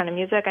solace in this kind of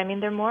music. I mean,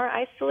 they're more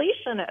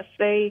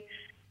isolationists.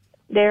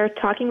 They're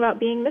talking about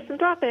being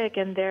misanthropic,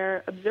 and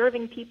they're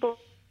observing people,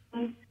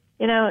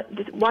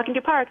 just walking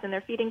through parks, and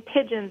they're feeding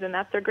pigeons, and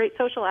that's their great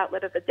social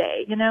outlet of the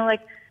day.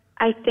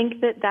 I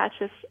think that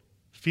just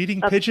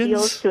feeding appeals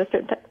pigeons to a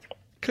certain type.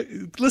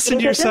 Listen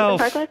to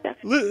yourself.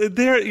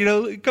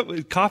 There,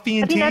 coffee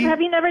and tea.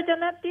 Have you never done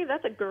that, Steve?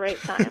 That's a great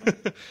time.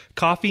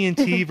 Coffee and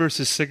tea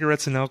versus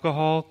cigarettes and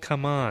alcohol.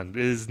 Come on, it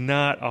is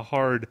not a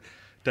hard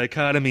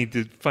dichotomy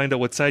to find out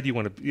what side you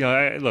want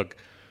to. Look,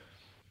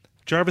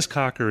 Jarvis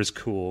Cocker is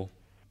cool.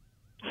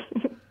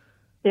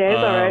 Yeah, he's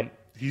all right.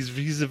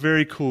 He's a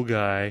very cool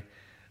guy.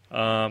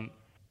 Liam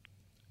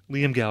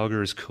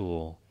Gallagher is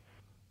cool.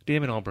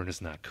 Damon Albarn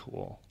is not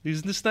cool.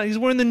 He's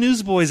wearing the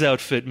Newsboys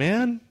outfit,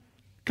 man.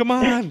 Come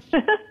on.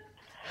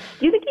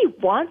 You think he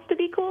wants to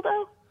be cool,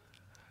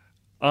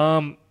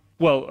 though?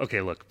 Well,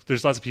 okay, look,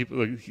 there's lots of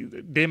people.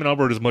 Damon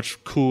Albarn is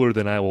much cooler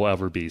than I will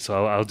ever be,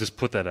 so I'll just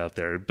put that out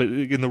there. But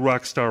in the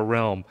rock star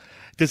realm,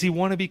 does he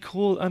want to be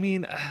cool? I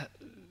mean,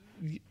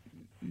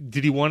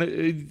 did he want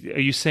to? Are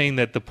you saying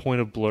that the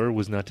point of Blur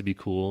was not to be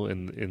cool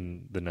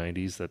in the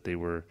 90s, that they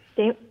were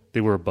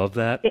above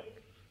that?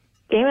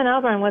 Damon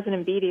Albarn wasn't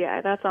in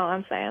BDI, that's all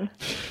I'm saying.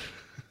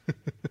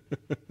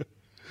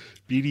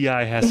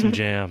 BDI has some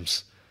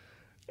jams.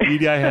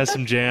 BDI has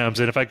some jams,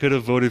 and if I could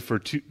have voted for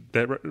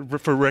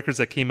records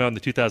that came out in the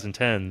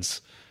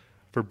 2010s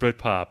for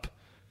Britpop,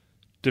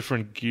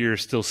 Different Gear,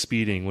 Still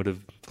Speeding would have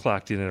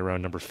clocked in at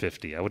around number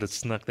 50. I would have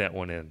snuck that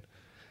one in.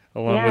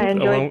 I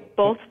enjoyed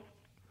both.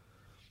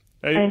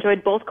 I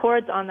enjoyed both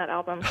chords on that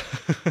album.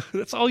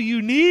 That's all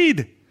you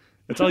need.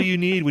 That's all you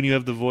need when you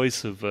have the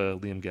voice of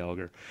Liam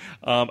Gallagher.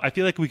 I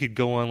feel like we could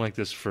go on like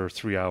this for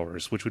 3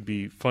 hours, which would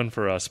be fun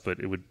for us, but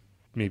it would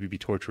maybe be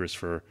torturous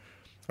for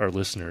our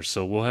listeners.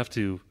 So we'll have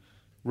to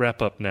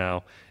wrap up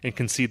now and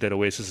concede that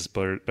Oasis is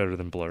better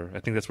than Blur. I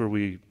think that's where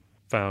we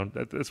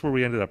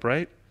ended up,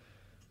 right?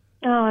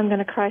 Oh, I'm going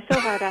to cry so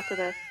hard after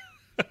this.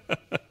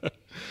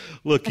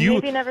 Look,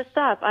 maybe never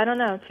stop. I don't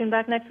know. Tune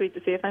back next week to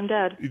see if I'm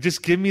dead.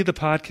 Just give me the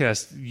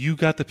podcast. You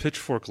got the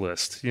Pitchfork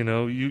list. You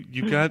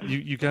got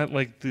you got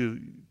like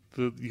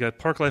you got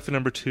Park Life at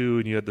number 2,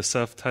 and you had the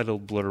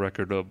self-titled Blur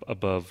record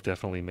above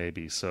Definitely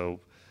Maybe. So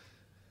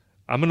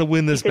I'm going to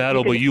win this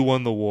battle, but you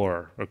won the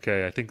war.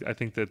 Okay, I think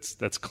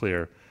that's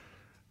clear.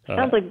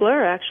 Sounds like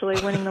Blur actually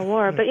winning the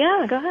war, but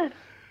yeah, go ahead.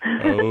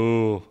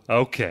 Oh,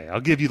 okay. I'll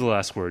give you the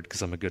last word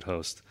because I'm a good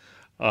host.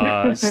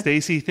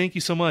 Stacy, thank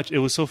you so much. It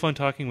was so fun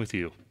talking with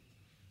you.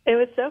 It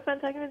was so fun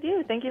talking with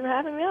you. Thank you for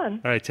having me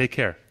on. All right, take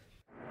care.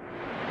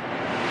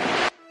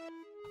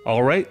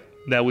 All right,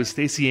 that was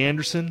Stacy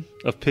Anderson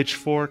of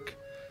Pitchfork.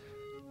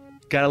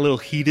 Got a little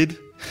heated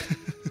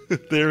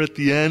there at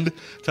the end,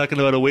 talking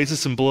about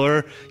Oasis and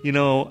Blur. You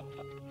know,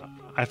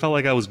 I felt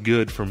like I was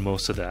good for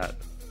most of that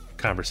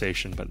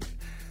conversation, but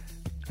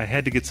I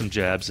had to get some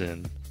jabs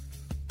in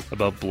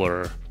about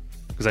Blur,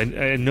 because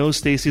I know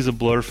Stacy's a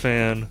Blur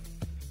fan.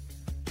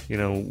 You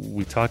know,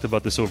 we talked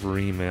about this over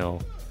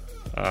email,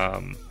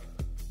 and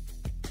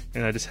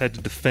I just had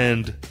to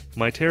defend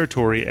my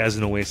territory as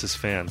an Oasis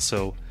fan.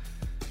 So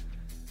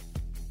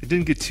it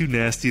didn't get too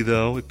nasty,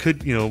 though. It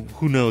could, you know,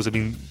 who knows? I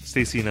mean,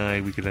 Stacy and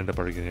I, we could end up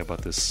arguing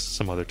about this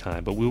some other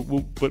time, but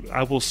but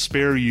I will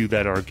spare you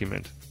that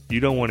argument. You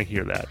don't want to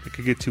hear that. It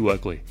could get too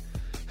ugly.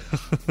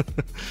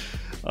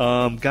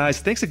 Guys,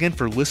 thanks again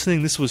for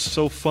listening. This was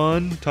so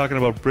fun talking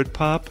about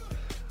Britpop.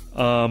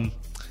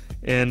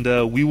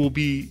 And we will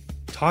be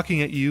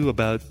talking at you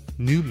about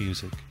new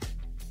music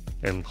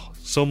and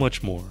so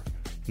much more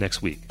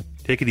next week.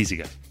 Take it easy,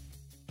 guys.